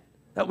net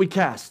that we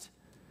cast.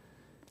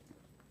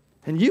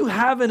 And you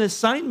have an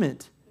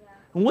assignment.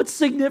 And what's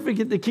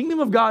significant, the kingdom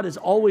of God is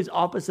always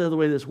opposite of the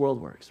way this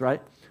world works,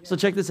 right? So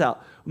check this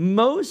out.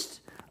 Most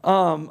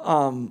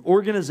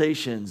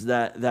organizations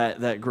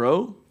that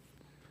grow,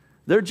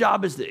 their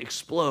job is to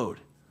explode.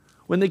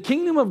 When the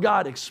kingdom of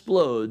God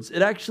explodes,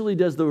 it actually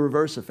does the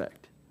reverse effect.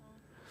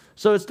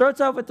 So it starts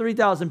out with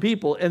 3,000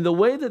 people, and the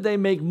way that they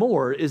make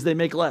more is they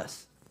make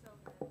less.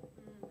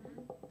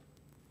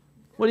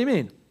 What do you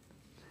mean?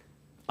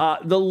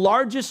 The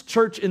largest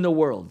church in the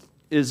world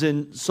is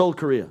in Seoul,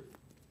 Korea,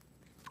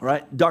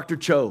 right? Dr.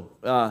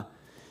 Cho.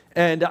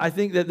 And I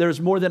think that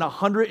there's more than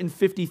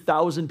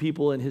 150,000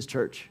 people in his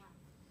church.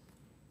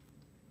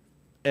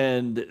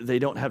 And they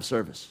don't have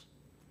service.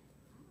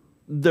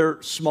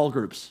 They're small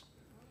groups.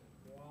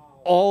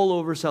 All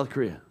over South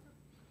Korea.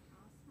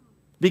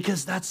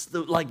 Because that's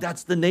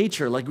the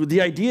nature. Like,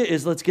 the idea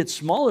is, let's get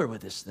smaller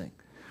with this thing.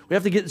 We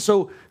have to get,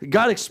 so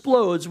God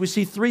explodes. We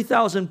see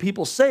 3,000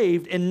 people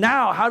saved. And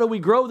now, how do we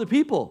grow the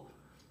people?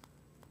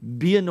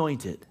 Be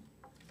anointed.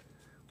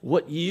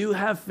 What you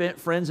have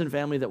friends and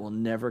family that will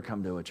never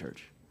come to a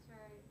church.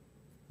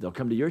 They'll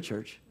come to your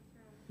church.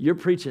 You're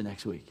preaching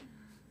next week.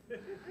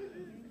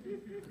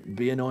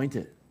 Be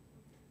anointed.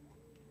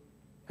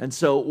 And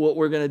so what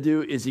we're going to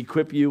do is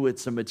equip you with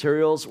some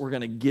materials. We're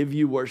going to give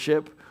you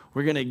worship.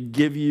 We're going to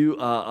give you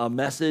a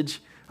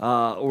message.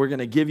 We're going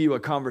to give you a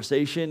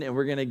conversation. And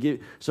we're going to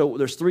give. So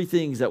there's 3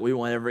 things that we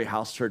want every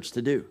house church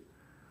to do.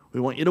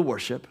 We want you to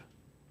worship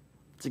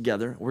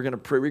together. We're going to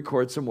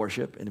pre-record some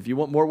worship. And if you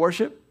want more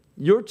worship,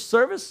 your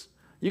service,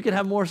 you can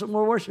have more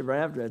worship right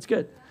after that. It's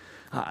good.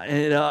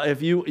 And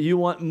if you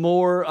want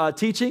more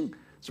teaching,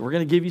 so we're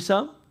going to give you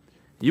some.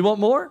 You want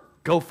more?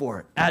 Go for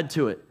it. Add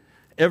to it.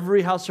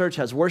 Every house church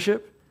has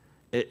worship,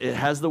 it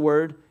has the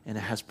word, and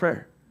it has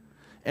prayer.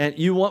 And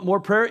you want more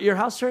prayer at your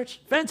house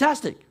church?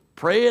 Fantastic.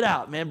 Pray it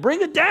out, man.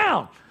 Bring it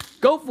down.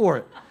 Go for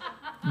it.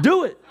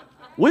 Do it.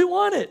 We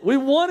want it. We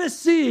want to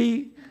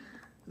see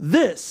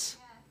this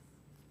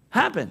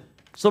happen.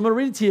 So I'm going to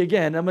read it to you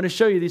again. I'm going to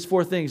show you these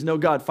 4 things. Know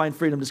God, find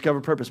freedom,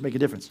 discover purpose, make a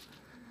difference.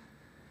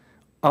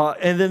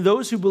 And then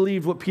those who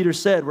believed what Peter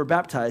said were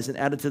baptized and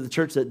added to the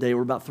church that day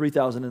were about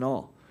 3,000 in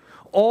all.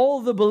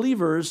 All the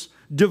believers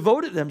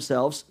devoted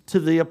themselves to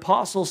the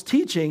apostles'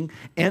 teaching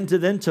and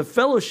to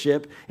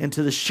fellowship and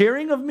to the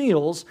sharing of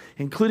meals,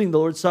 including the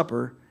Lord's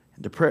Supper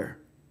and to prayer.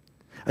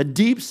 A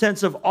deep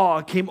sense of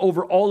awe came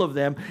over all of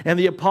them, and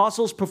the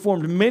apostles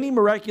performed many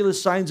miraculous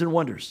signs and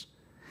wonders.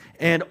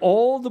 And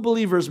all the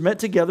believers met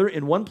together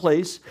in one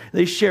place.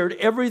 They shared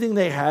everything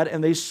they had,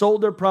 and they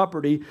sold their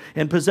property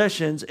and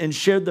possessions and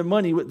shared their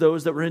money with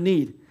those that were in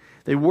need.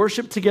 They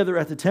worshiped together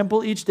at the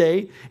temple each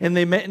day, and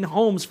they met in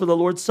homes for the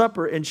Lord's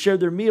Supper and shared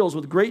their meals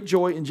with great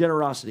joy and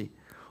generosity,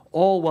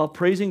 all while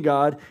praising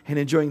God and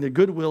enjoying the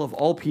goodwill of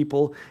all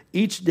people.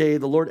 Each day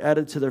the Lord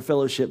added to their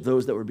fellowship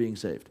those that were being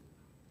saved.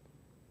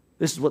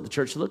 This is what the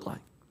church should look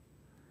like.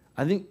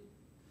 I think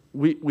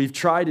we've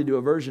tried to do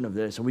a version of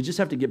this, and we just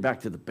have to get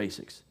back to the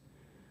basics.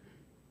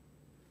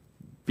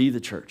 Be the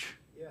church.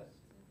 Yes.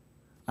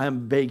 I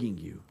am begging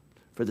you,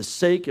 for the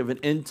sake of an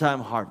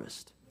end-time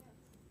harvest,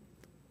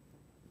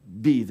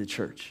 be the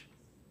church.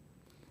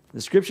 The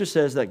scripture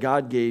says that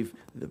God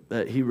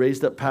he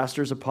raised up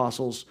pastors,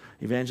 apostles,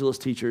 evangelists,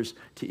 teachers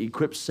to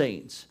equip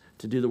saints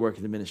to do the work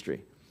of the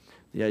ministry.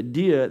 The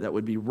idea that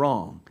would be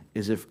wrong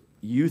is if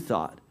you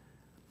thought,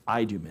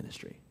 I do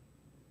ministry.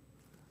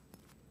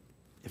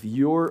 If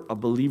you're a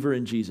believer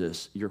in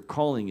Jesus, your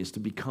calling is to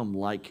become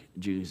like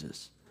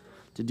Jesus,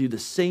 to do the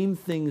same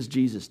things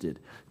Jesus did.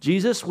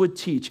 Jesus would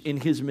teach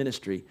in his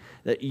ministry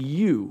that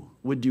you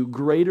would do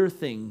greater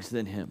things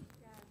than him.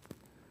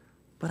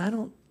 But I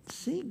don't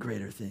see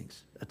greater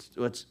things.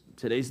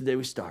 Today's the day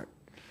we start.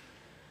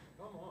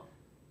 Come on.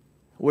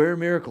 Where are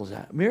miracles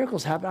at?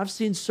 Miracles happen. I've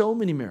seen so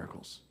many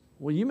miracles.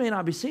 Well, you may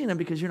not be seeing them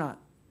because you're not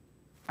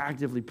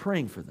actively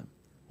praying for them.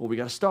 Well, we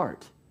got to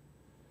start.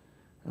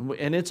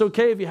 And it's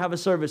okay if you have a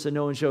service and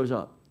no one shows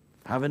up.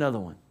 Have another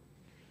one.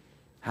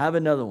 Have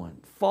another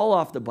one. Fall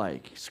off the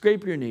bike.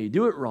 Scrape your knee.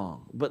 Do it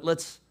wrong. But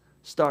let's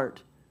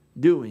start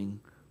doing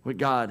what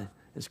God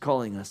is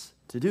calling us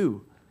to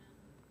do.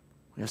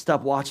 We got to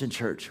stop watching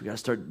church. We got to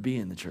start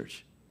being the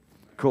church.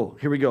 Cool.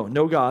 Here we go.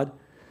 Know God.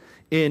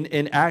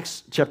 In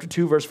Acts chapter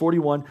 2, verse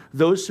 41,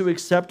 those who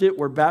accepted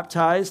were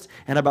baptized,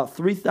 and about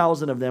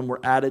 3,000 of them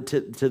were added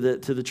to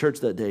the church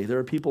that day. There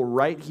are people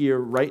right here,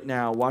 right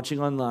now,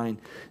 watching online,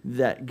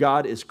 that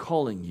God is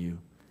calling you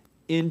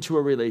into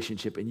a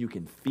relationship, and you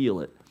can feel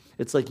it.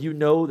 It's like you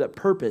know that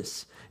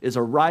purpose is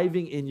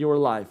arriving in your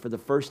life for the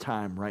first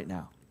time right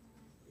now.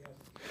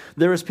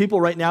 There is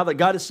people right now that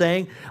God is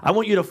saying, I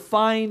want you to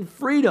find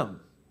freedom.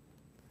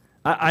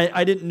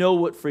 I didn't know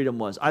what freedom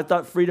was. I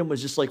thought freedom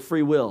was just like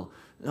free will.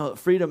 No,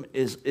 freedom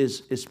is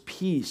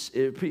peace.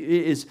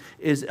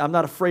 I'm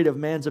not afraid of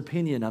man's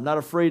opinion. I'm not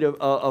afraid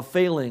of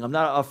failing. I'm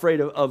not afraid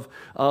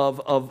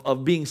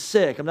of being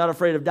sick. I'm not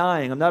afraid of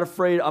dying. I'm not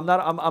afraid.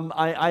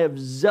 I am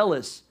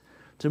zealous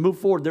to move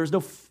forward. There's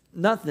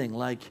nothing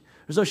like,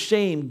 there's no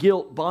shame,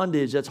 guilt,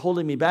 bondage that's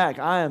holding me back.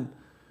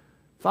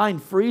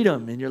 Find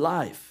freedom in your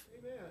life.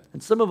 Amen.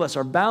 And some of us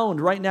are bound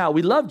right now.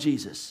 We love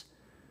Jesus,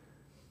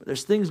 but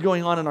there's things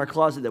going on in our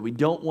closet that we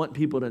don't want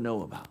people to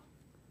know about.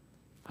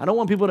 I don't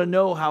want people to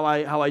know how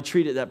I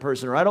treated that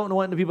person, or I don't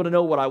want people to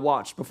know what I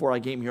watched before I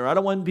came here. I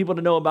don't want people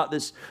to know about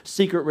this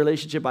secret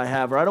relationship I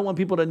have, or I don't want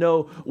people to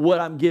know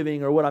what I'm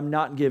giving or what I'm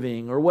not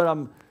giving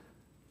or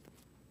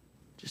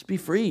just be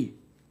free.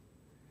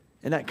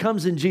 And that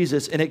comes in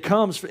Jesus, and it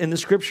comes in the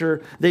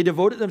scripture. They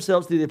devoted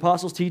themselves to the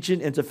apostles'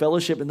 teaching and to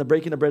fellowship and the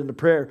breaking of bread and the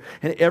prayer.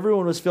 And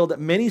everyone was filled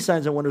that many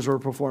signs and wonders were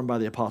performed by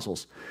the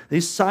apostles.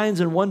 These signs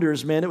and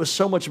wonders, man, it was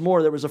so much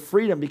more. There was a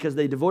freedom because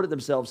they devoted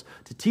themselves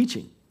to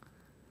teaching.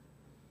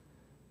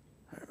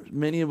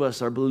 Many of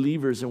us are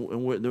believers, and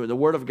the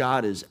Word of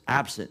God is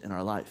absent in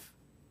our life.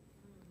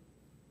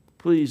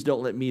 Please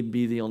don't let me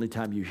be the only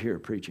time you hear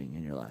preaching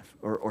in your life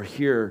or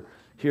hear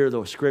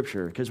the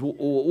scripture. Because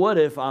what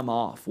if I'm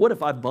off? What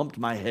if I bumped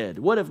my head?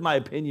 What if my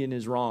opinion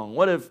is wrong?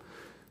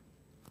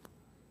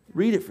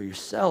 Read it for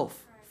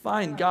yourself.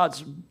 Find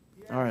God's.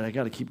 All right, I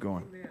got to keep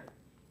going.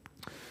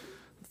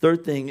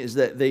 Third thing is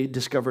that they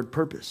discovered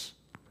purpose.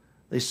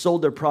 They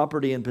sold their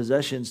property and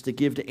possessions to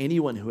give to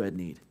anyone who had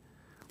need.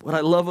 What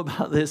I love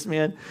about this,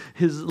 man,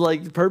 is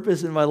like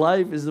purpose in my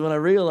life is when I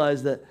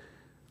realize that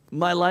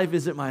my life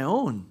isn't my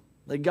own.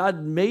 Like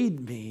God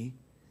made me,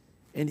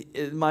 and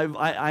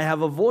I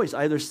have a voice.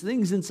 There's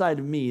things inside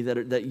of me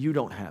that you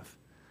don't have.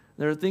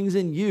 There are things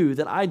in you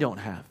that I don't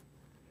have.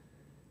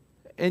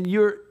 And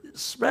you're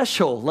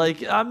special.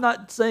 Like, I'm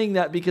not saying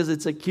that because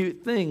it's a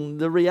cute thing.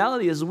 The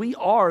reality is we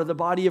are the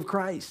body of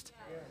Christ.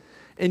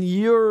 And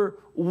you're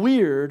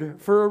weird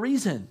for a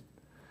reason.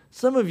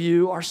 Some of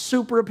you are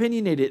super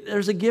opinionated.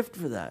 There's a gift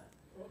for that.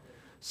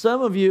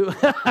 Some of you,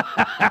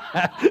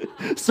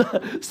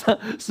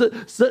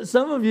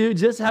 some of you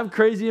just have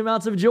crazy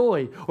amounts of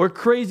joy or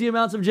crazy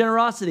amounts of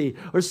generosity,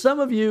 or some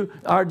of you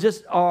are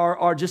just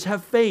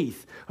have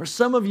faith, or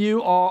some of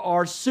you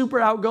are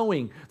super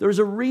outgoing. There's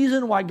a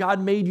reason why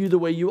God made you the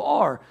way you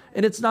are,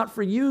 and it's not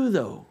for you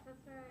though.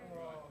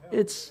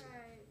 It's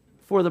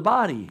for the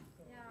body.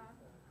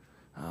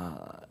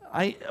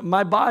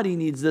 My body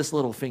needs this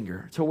little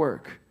finger to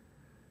work.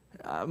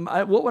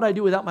 What would I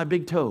do without my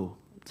big toe?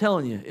 I'm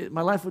telling you,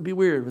 my life would be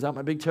weird without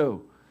my big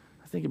toe.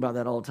 I think about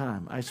that all the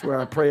time. I swear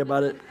I pray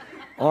about it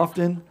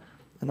often,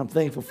 and I'm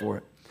thankful for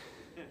it.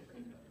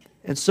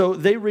 And so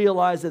they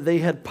realized that they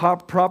had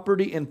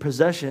property and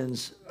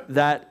possessions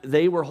that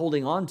they were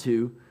holding on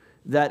to,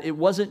 that it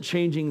wasn't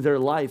changing their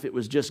life. It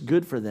was just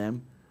good for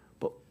them,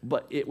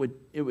 but it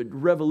would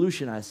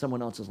revolutionize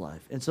someone else's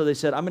life. And so they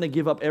said, I'm going to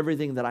give up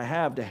everything that I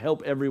have to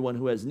help everyone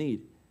who has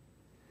need.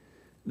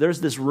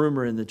 There's this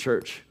rumor in the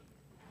church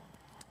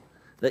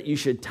that you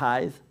should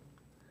tithe,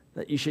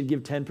 that you should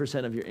give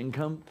 10% of your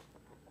income.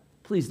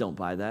 Please don't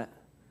buy that.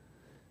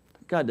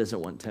 God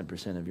doesn't want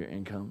 10% of your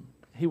income.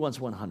 He wants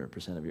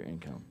 100% of your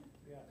income.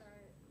 Yes.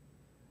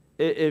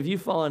 If you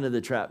fall into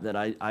the trap that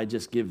I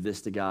just give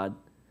this to God,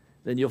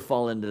 then you'll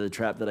fall into the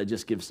trap that I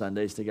just give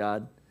Sundays to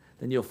God.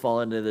 Then you'll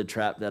fall into the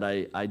trap that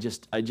I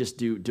just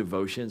do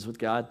devotions with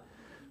God.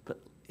 But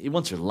He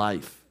wants your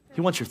life.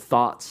 He wants your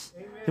thoughts.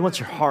 Amen. He wants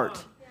your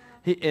heart.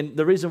 And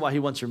the reason why He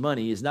wants your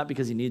money is not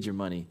because He needs your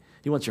money.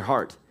 He wants your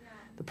heart. Yeah.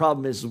 The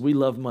problem is we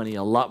love money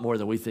a lot more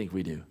than we think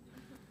we do.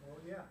 Oh,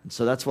 yeah. And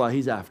so that's why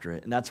He's after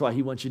it. And that's why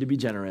He wants you to be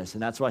generous.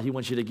 And that's why He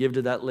wants you to give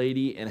to that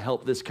lady and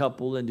help this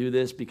couple and do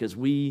this, because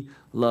we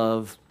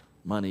love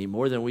money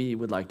more than we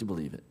would like to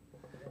believe it.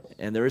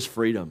 And there is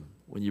freedom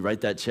when you write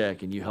that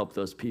check and you help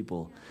those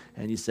people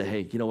and you say,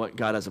 hey, you know what?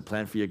 God has a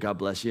plan for you. God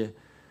bless you.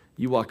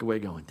 You walk away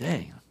going,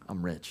 dang,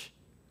 I'm rich.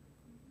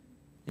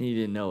 And you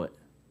didn't know it.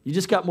 You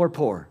just got more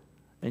poor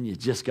and you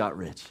just got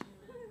rich.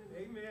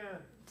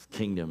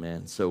 Kingdom,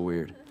 man. So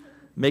weird.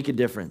 Make a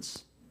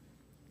difference.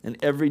 And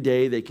every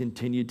day they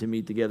continued to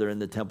meet together in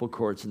the temple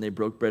courts, and they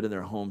broke bread in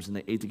their homes, and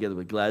they ate together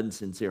with glad and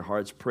sincere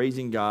hearts,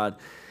 praising God.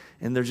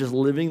 And they're just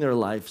living their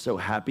life so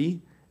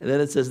happy. And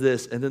then it says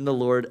this, and then the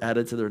Lord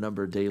added to their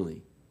number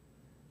daily.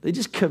 They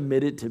just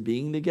committed to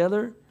being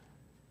together,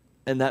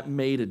 and that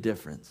made a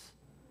difference.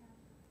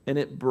 And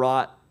it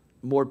brought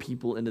more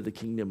people into the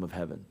kingdom of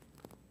heaven.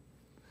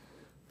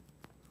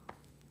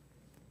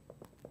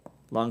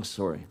 Long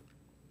story.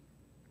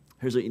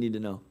 Here's what you need to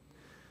know.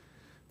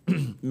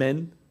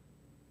 Men,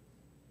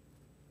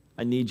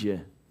 I need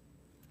you.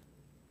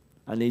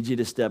 I need you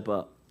to step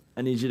up.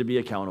 I need you to be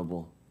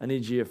accountable. I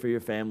need you for your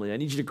family. I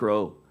need you to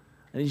grow.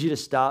 I need you to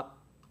stop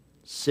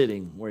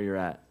sitting where you're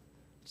at.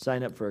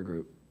 Sign up for a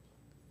group.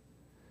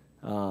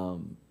 I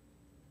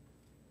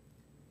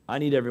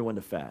need everyone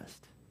to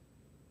fast.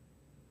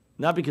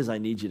 Not because I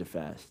need you to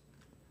fast.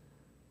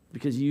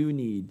 Because you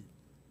need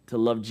to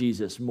love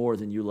Jesus more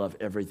than you love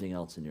everything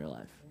else in your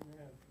life.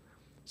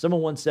 Someone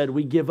once said,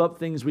 we give up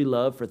things we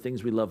love for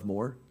things we love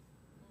more.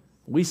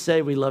 We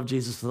say we love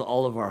Jesus with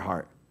all of our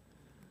heart,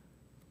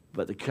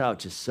 but the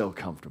couch is so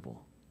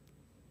comfortable.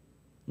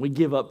 We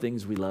give up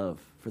things we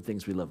love for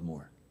things we love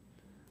more.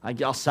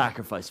 I'll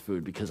sacrifice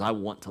food because I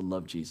want to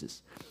love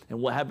Jesus. And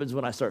what happens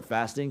when I start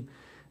fasting?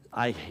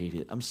 I hate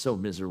it. I'm so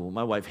miserable.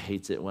 My wife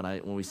hates it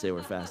when we say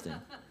we're fasting.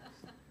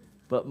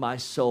 But my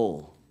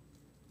soul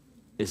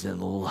is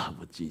in love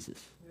with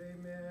Jesus.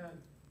 Amen.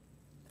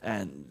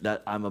 And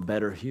that I'm a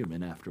better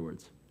human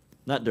afterwards.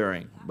 Not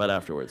during, but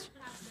afterwards.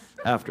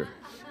 After.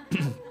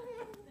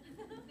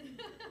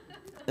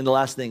 And the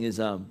last thing is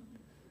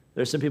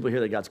there's some people here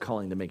that God's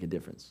calling to make a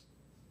difference.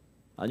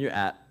 On your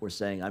app, we're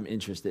saying, I'm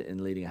interested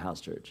in leading a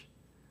house church.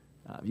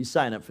 If you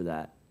sign up for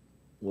that,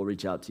 we'll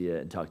reach out to you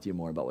and talk to you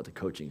more about what the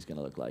coaching is going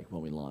to look like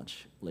when we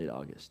launch late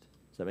August.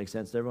 Does that make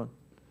sense to everyone?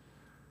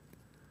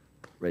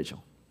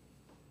 Rachel.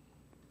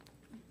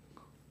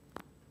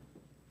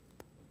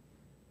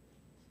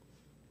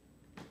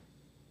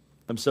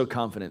 I'm so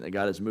confident that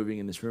God is moving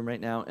in this room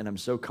right now, and I'm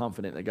so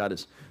confident that God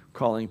is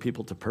calling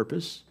people to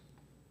purpose.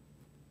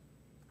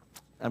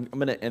 I'm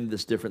going to end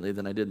this differently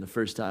than I did in the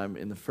first time.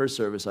 In the first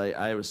service,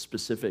 I was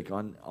specific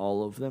on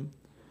all of them.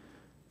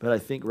 But I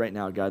think right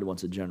now God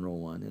wants a general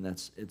one, and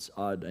it's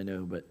odd, I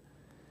know, but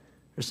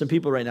there's some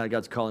people right now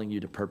God's calling you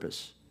to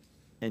purpose,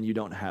 and you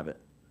don't have it.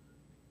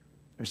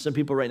 There's some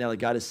people right now that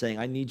God is saying,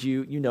 I need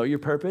you, you know your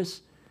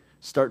purpose,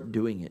 start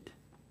doing it.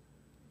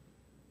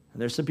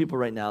 And there's some people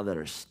right now that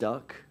are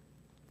stuck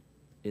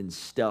in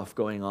stuff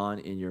going on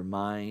in your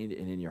mind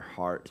and in your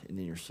heart and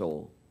in your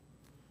soul,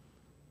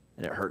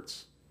 and it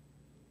hurts.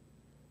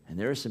 And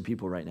there are some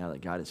people right now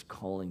that God is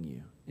calling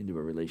you into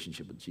a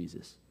relationship with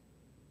Jesus.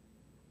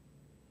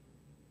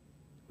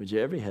 Would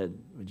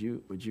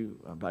you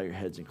bow your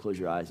heads and close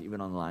your eyes,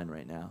 even online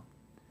right now?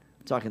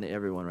 I'm talking to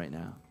everyone right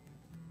now.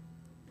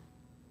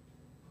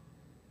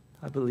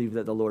 I believe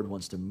that the Lord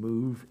wants to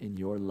move in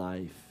your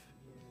life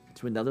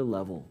to another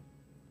level.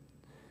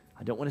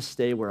 I don't want to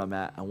stay where I'm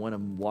at. I want to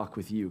walk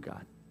with you,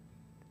 God.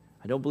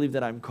 I don't believe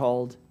that I'm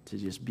called to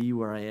just be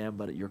where I am,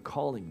 but you're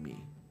calling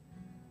me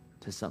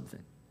to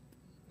something.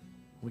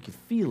 We can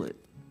feel it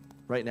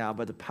right now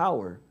by the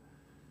power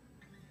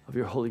of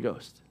your Holy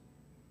Ghost.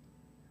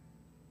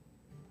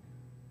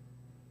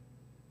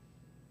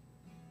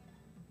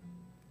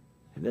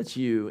 If that's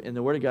you, and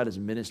the Word of God is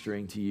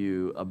ministering to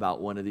you about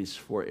one of these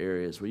 4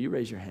 areas, will you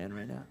raise your hand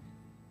right now?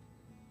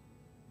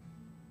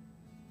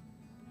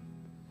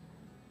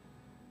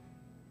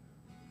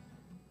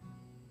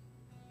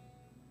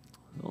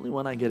 The only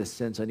one I get a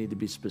sense I need to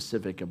be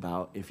specific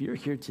about, if you're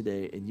here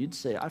today and you'd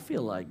say, I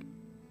feel like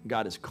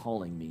God is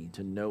calling me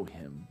to know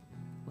him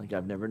like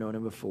I've never known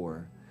him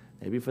before,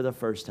 maybe for the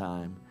first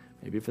time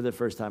in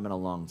a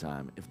long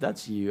time. If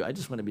that's you, I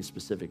just want to be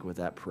specific with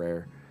that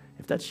prayer.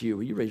 If that's you,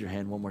 will you raise your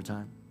hand one more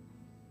time?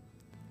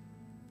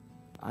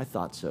 I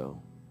thought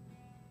so.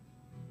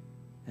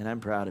 And I'm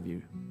proud of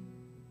you.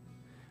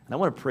 And I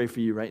want to pray for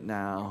you right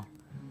now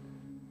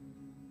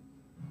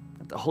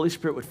that the Holy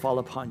Spirit would fall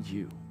upon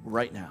you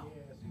right now.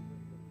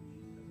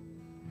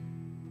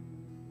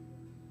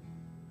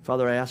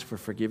 Father, I ask for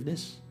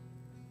forgiveness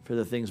for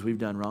the things we've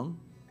done wrong.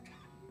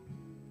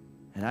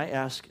 And I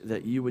ask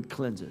that you would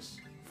cleanse us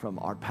from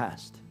our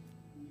past.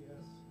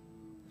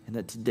 And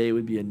that today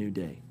would be a new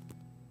day.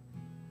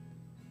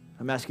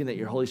 I'm asking that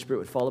your Holy Spirit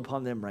would fall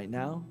upon them right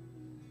now.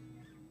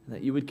 And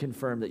that you would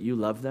confirm that you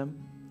love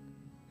them.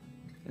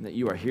 And that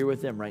you are here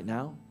with them right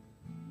now.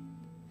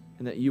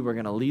 And that you are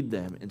going to lead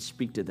them and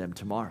speak to them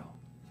tomorrow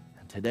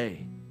and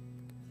today.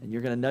 And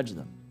you're going to nudge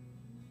them.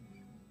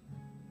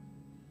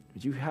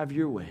 Would you have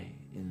your way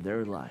in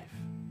their life?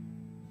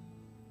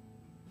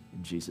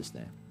 In Jesus'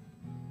 name.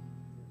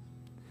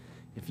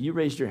 If you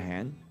raised your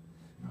hand,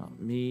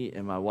 me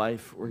and my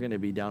wife, we're going to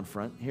be down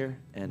front here,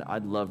 and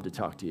I'd love to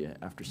talk to you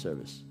after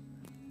service.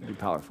 It'd be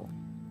powerful.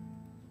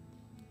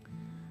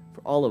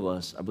 For all of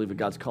us, I believe that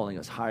God's calling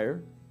us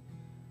higher.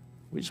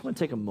 We just want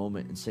to take a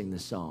moment and sing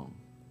this song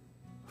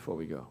before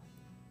we go.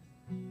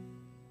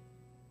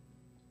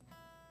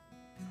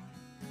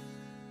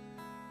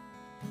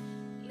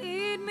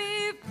 Lead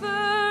me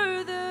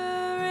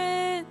further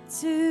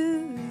into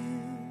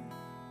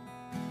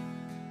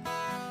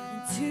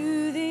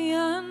the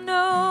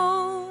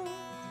unknown,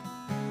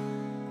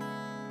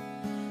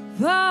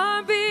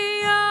 far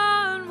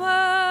beyond what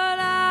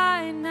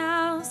I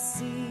now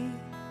see.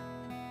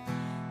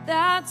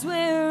 That's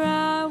where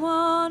I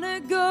want to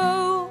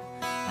go.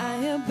 I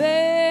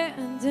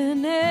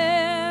abandon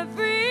everything.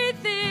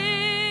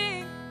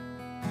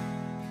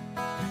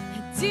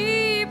 A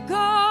deep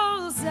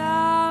calls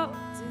out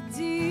to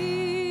deep.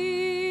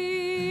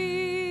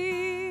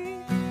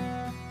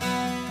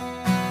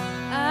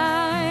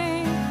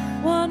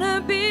 I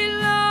wanna be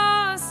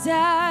lost.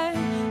 I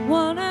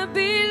wanna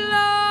be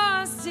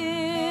lost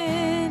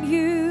in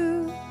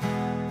you.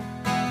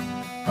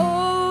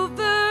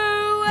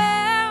 Overwhelm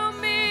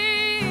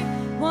me.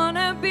 Wanna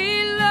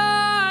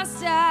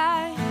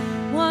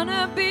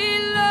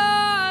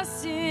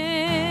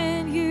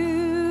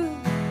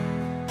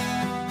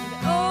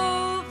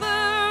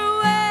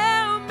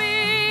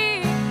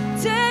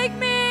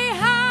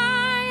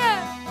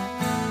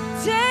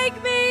take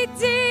me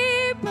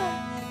deeper,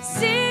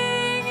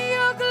 sing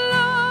your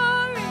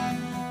glory,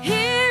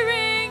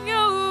 hearing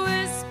your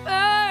whisper,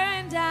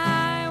 and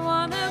I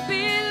wanna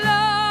be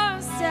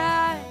lost,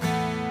 I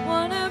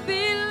wanna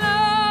be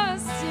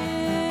lost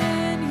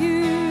in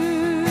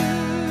you.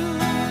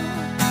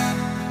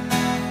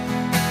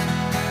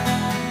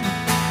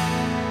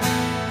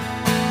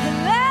 And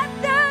let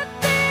the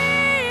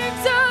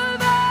things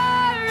of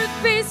earth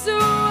be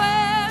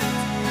swept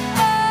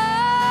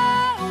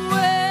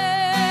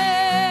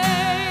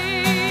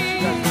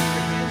You guys lift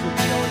your hands with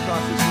me all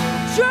across this room.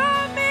 Draw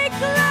me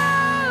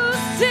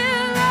close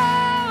till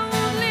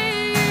only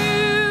you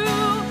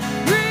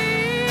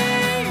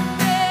remain,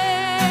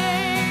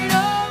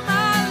 oh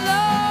my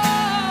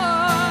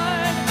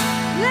Lord.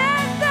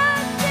 Let the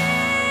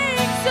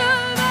things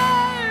of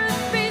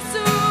earth be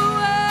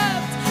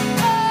swept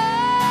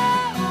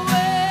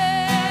away,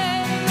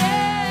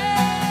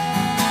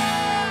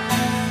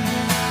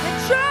 and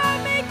draw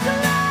me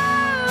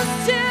close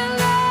till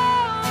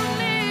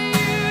only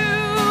you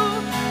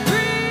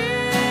remain,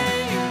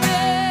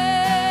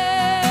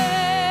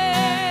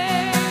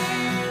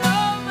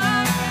 oh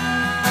my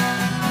God.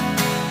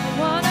 I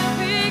wanna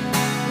be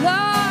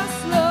lost,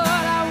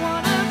 Lord, I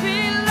wanna be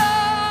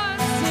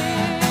lost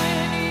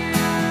in you.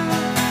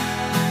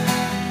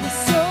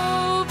 It's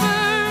overwhelming,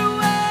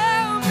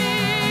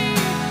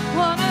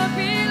 wanna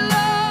be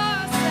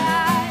lost,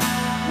 I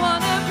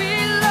wanna be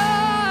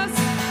lost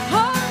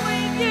all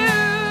with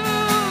you.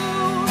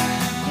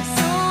 It's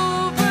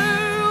overwhelming,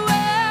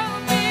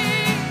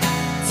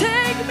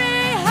 take me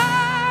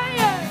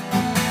higher,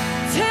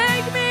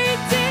 take me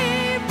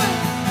deeper,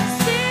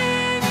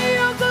 sing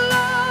your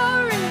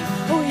glory,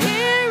 oh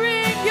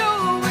hearing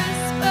your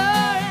whisper,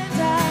 and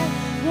I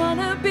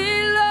wanna be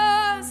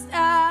lost, I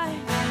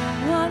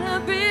wanna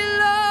be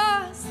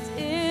lost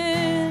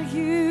in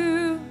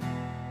you.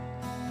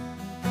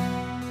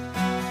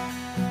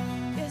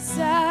 Yes,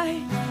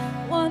 I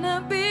wanna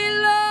be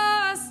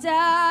lost,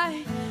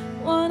 I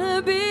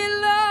wanna be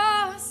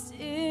lost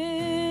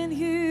in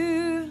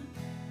you.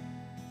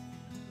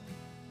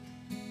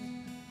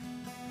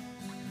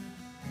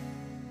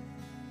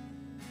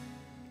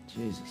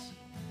 Jesus.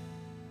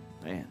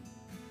 Man.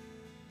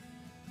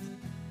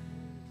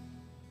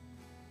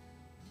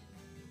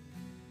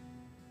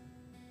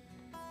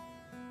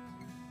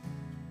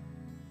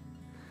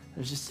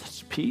 There's just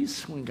such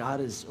peace when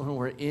when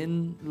we're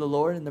in the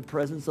Lord, in the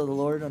presence of the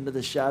Lord, under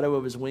the shadow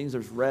of his wings,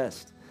 there's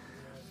rest.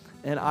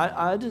 And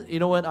I just, you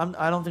know what,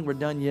 I don't think we're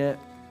done yet.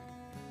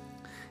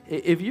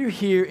 If you're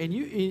here and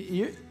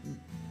you're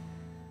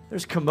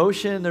there's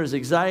commotion, there's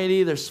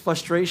anxiety, there's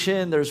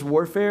frustration, there's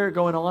warfare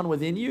going on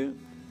within you,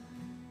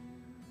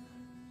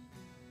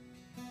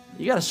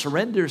 you got to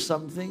surrender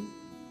something.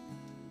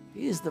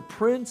 He is the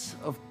Prince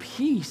of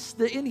Peace.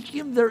 In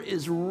him there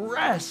is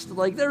rest.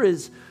 Like there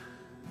is,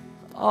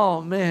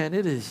 oh man,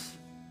 it is.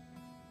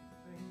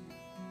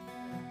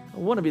 I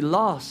want to be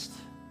lost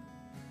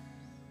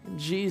in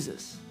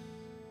Jesus.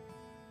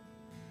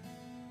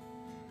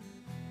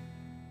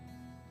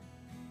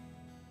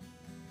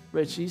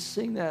 Richie,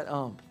 sing that,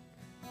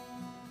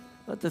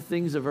 let the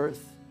things of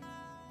earth.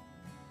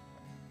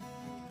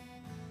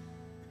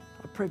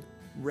 I pray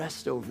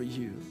rest over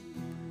you.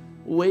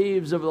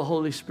 Waves of the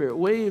Holy Spirit,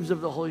 waves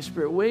of the Holy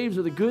Spirit, waves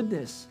of the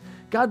goodness.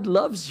 God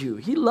loves you.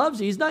 He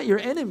loves you. He's not your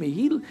enemy.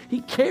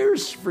 He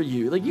cares for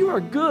you. Like you are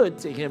good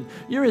to him.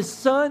 You're his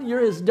son. You're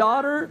his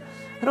daughter.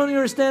 I don't even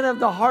understand of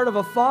the heart of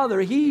a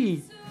father.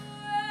 He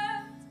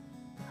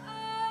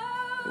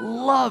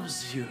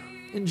loves you,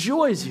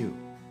 enjoys you.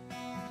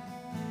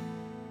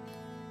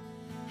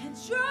 And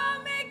draw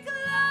me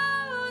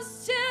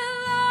close till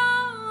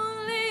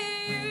only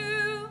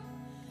you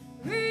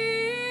remain.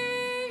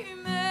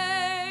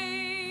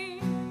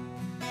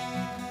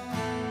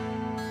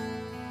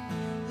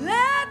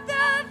 Let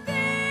the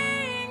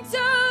things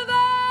of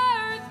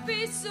earth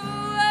be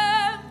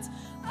swept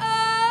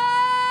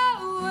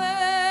away.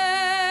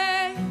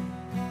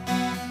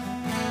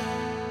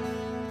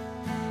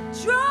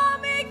 Draw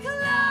me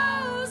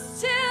close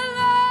till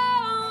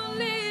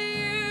only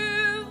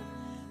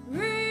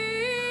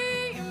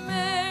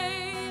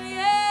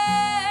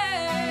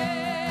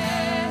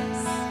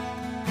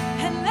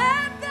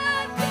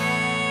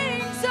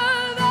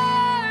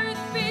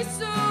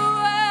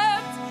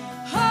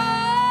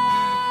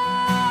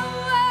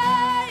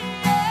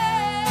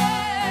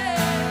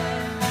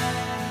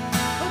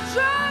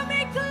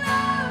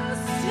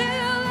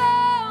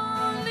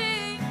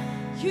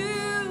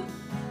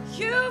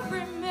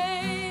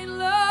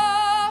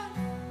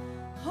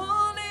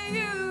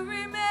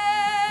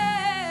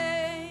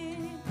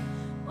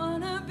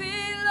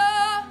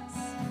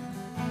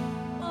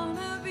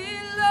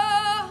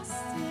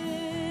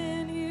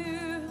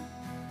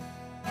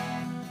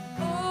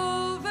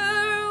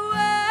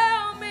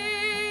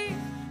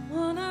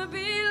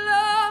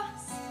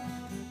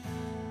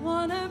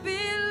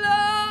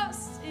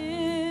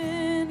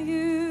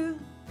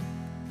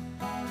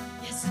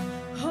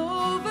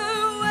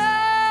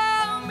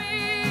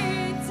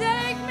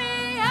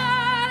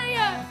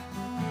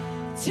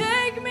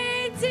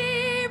me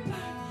deeper,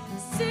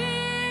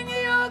 sing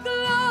your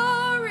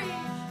glory,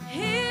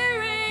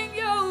 hearing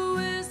your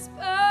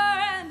whisper,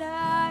 and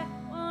I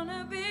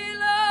wanna be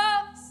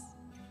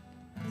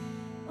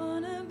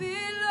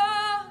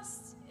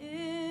lost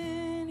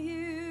in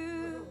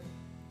you.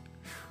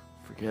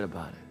 Forget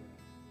about it.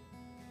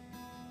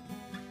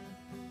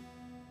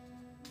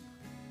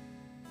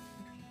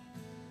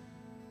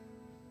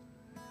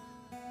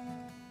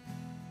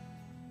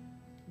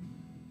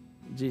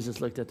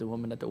 Jesus looked at the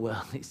woman at the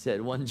well. He said,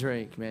 one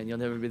drink, man, you'll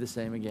never be the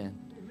same again.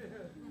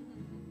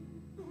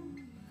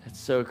 It's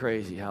so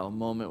crazy how a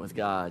moment with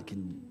God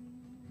can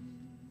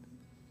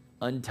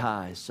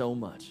untie so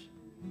much.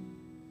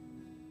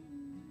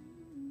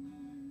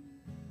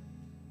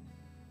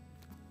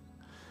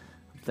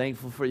 I'm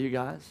thankful for you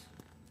guys.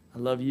 I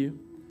love you.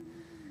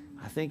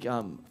 I think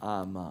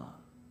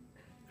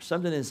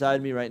something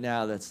inside me right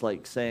now that's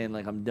like saying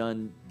like I'm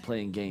done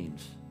playing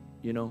games,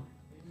 you know?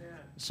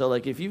 So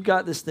like if you've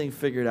got this thing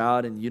figured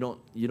out and you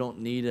don't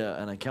need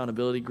an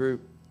accountability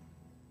group,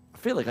 I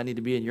feel like I need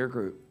to be in your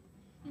group.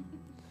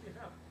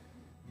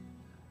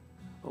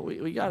 But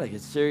we got to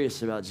get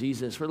serious about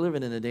Jesus. We're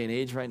living in a day and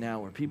age right now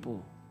where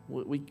people,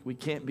 we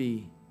can't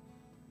be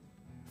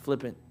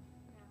flippant.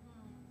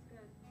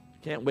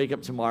 Can't wake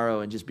up tomorrow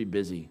and just be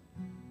busy.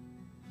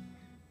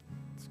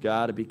 It's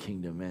got to be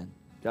kingdom, man.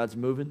 God's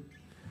moving.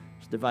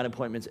 There's divine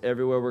appointments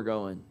everywhere we're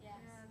going.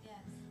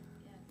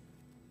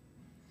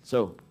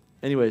 So,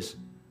 anyways,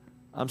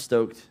 I'm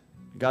stoked.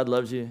 God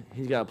loves you.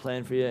 He's got a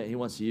plan for you. He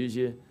wants to use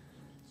you.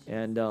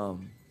 And it'll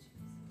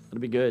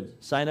be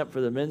good. Sign up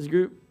for the men's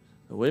group,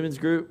 the women's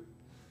group.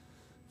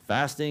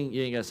 Fasting,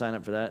 you ain't got to sign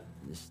up for that.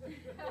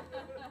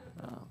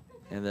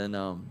 And then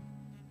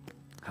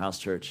house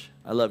church.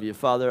 I love you.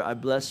 Father, I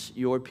bless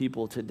your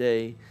people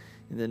today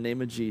in the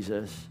name of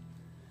Jesus.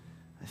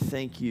 I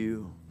thank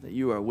you that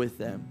you are with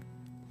them.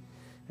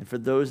 And for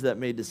those that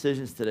made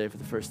decisions today for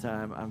the first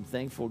time, I'm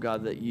thankful,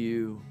 God, that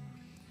you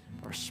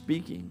are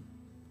speaking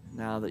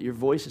now, that your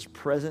voice is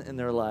present in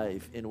their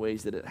life in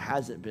ways that it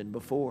hasn't been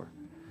before.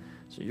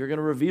 So you're going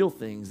to reveal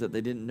things that they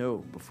didn't know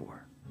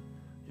before.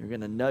 You're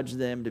going to nudge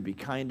them to be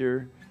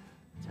kinder,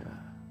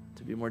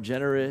 to be more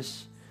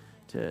generous,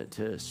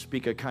 to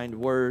speak a kind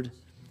word.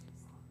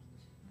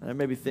 And there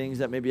may be things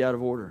that may be out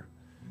of order,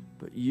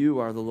 but you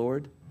are the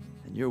Lord,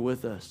 and you're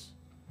with us.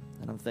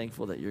 And I'm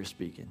thankful that you're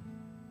speaking.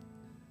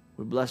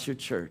 We bless your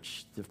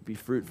church to be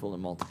fruitful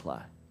and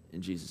multiply.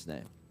 In Jesus'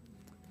 name,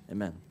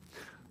 amen.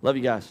 Love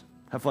you guys.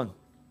 Have fun.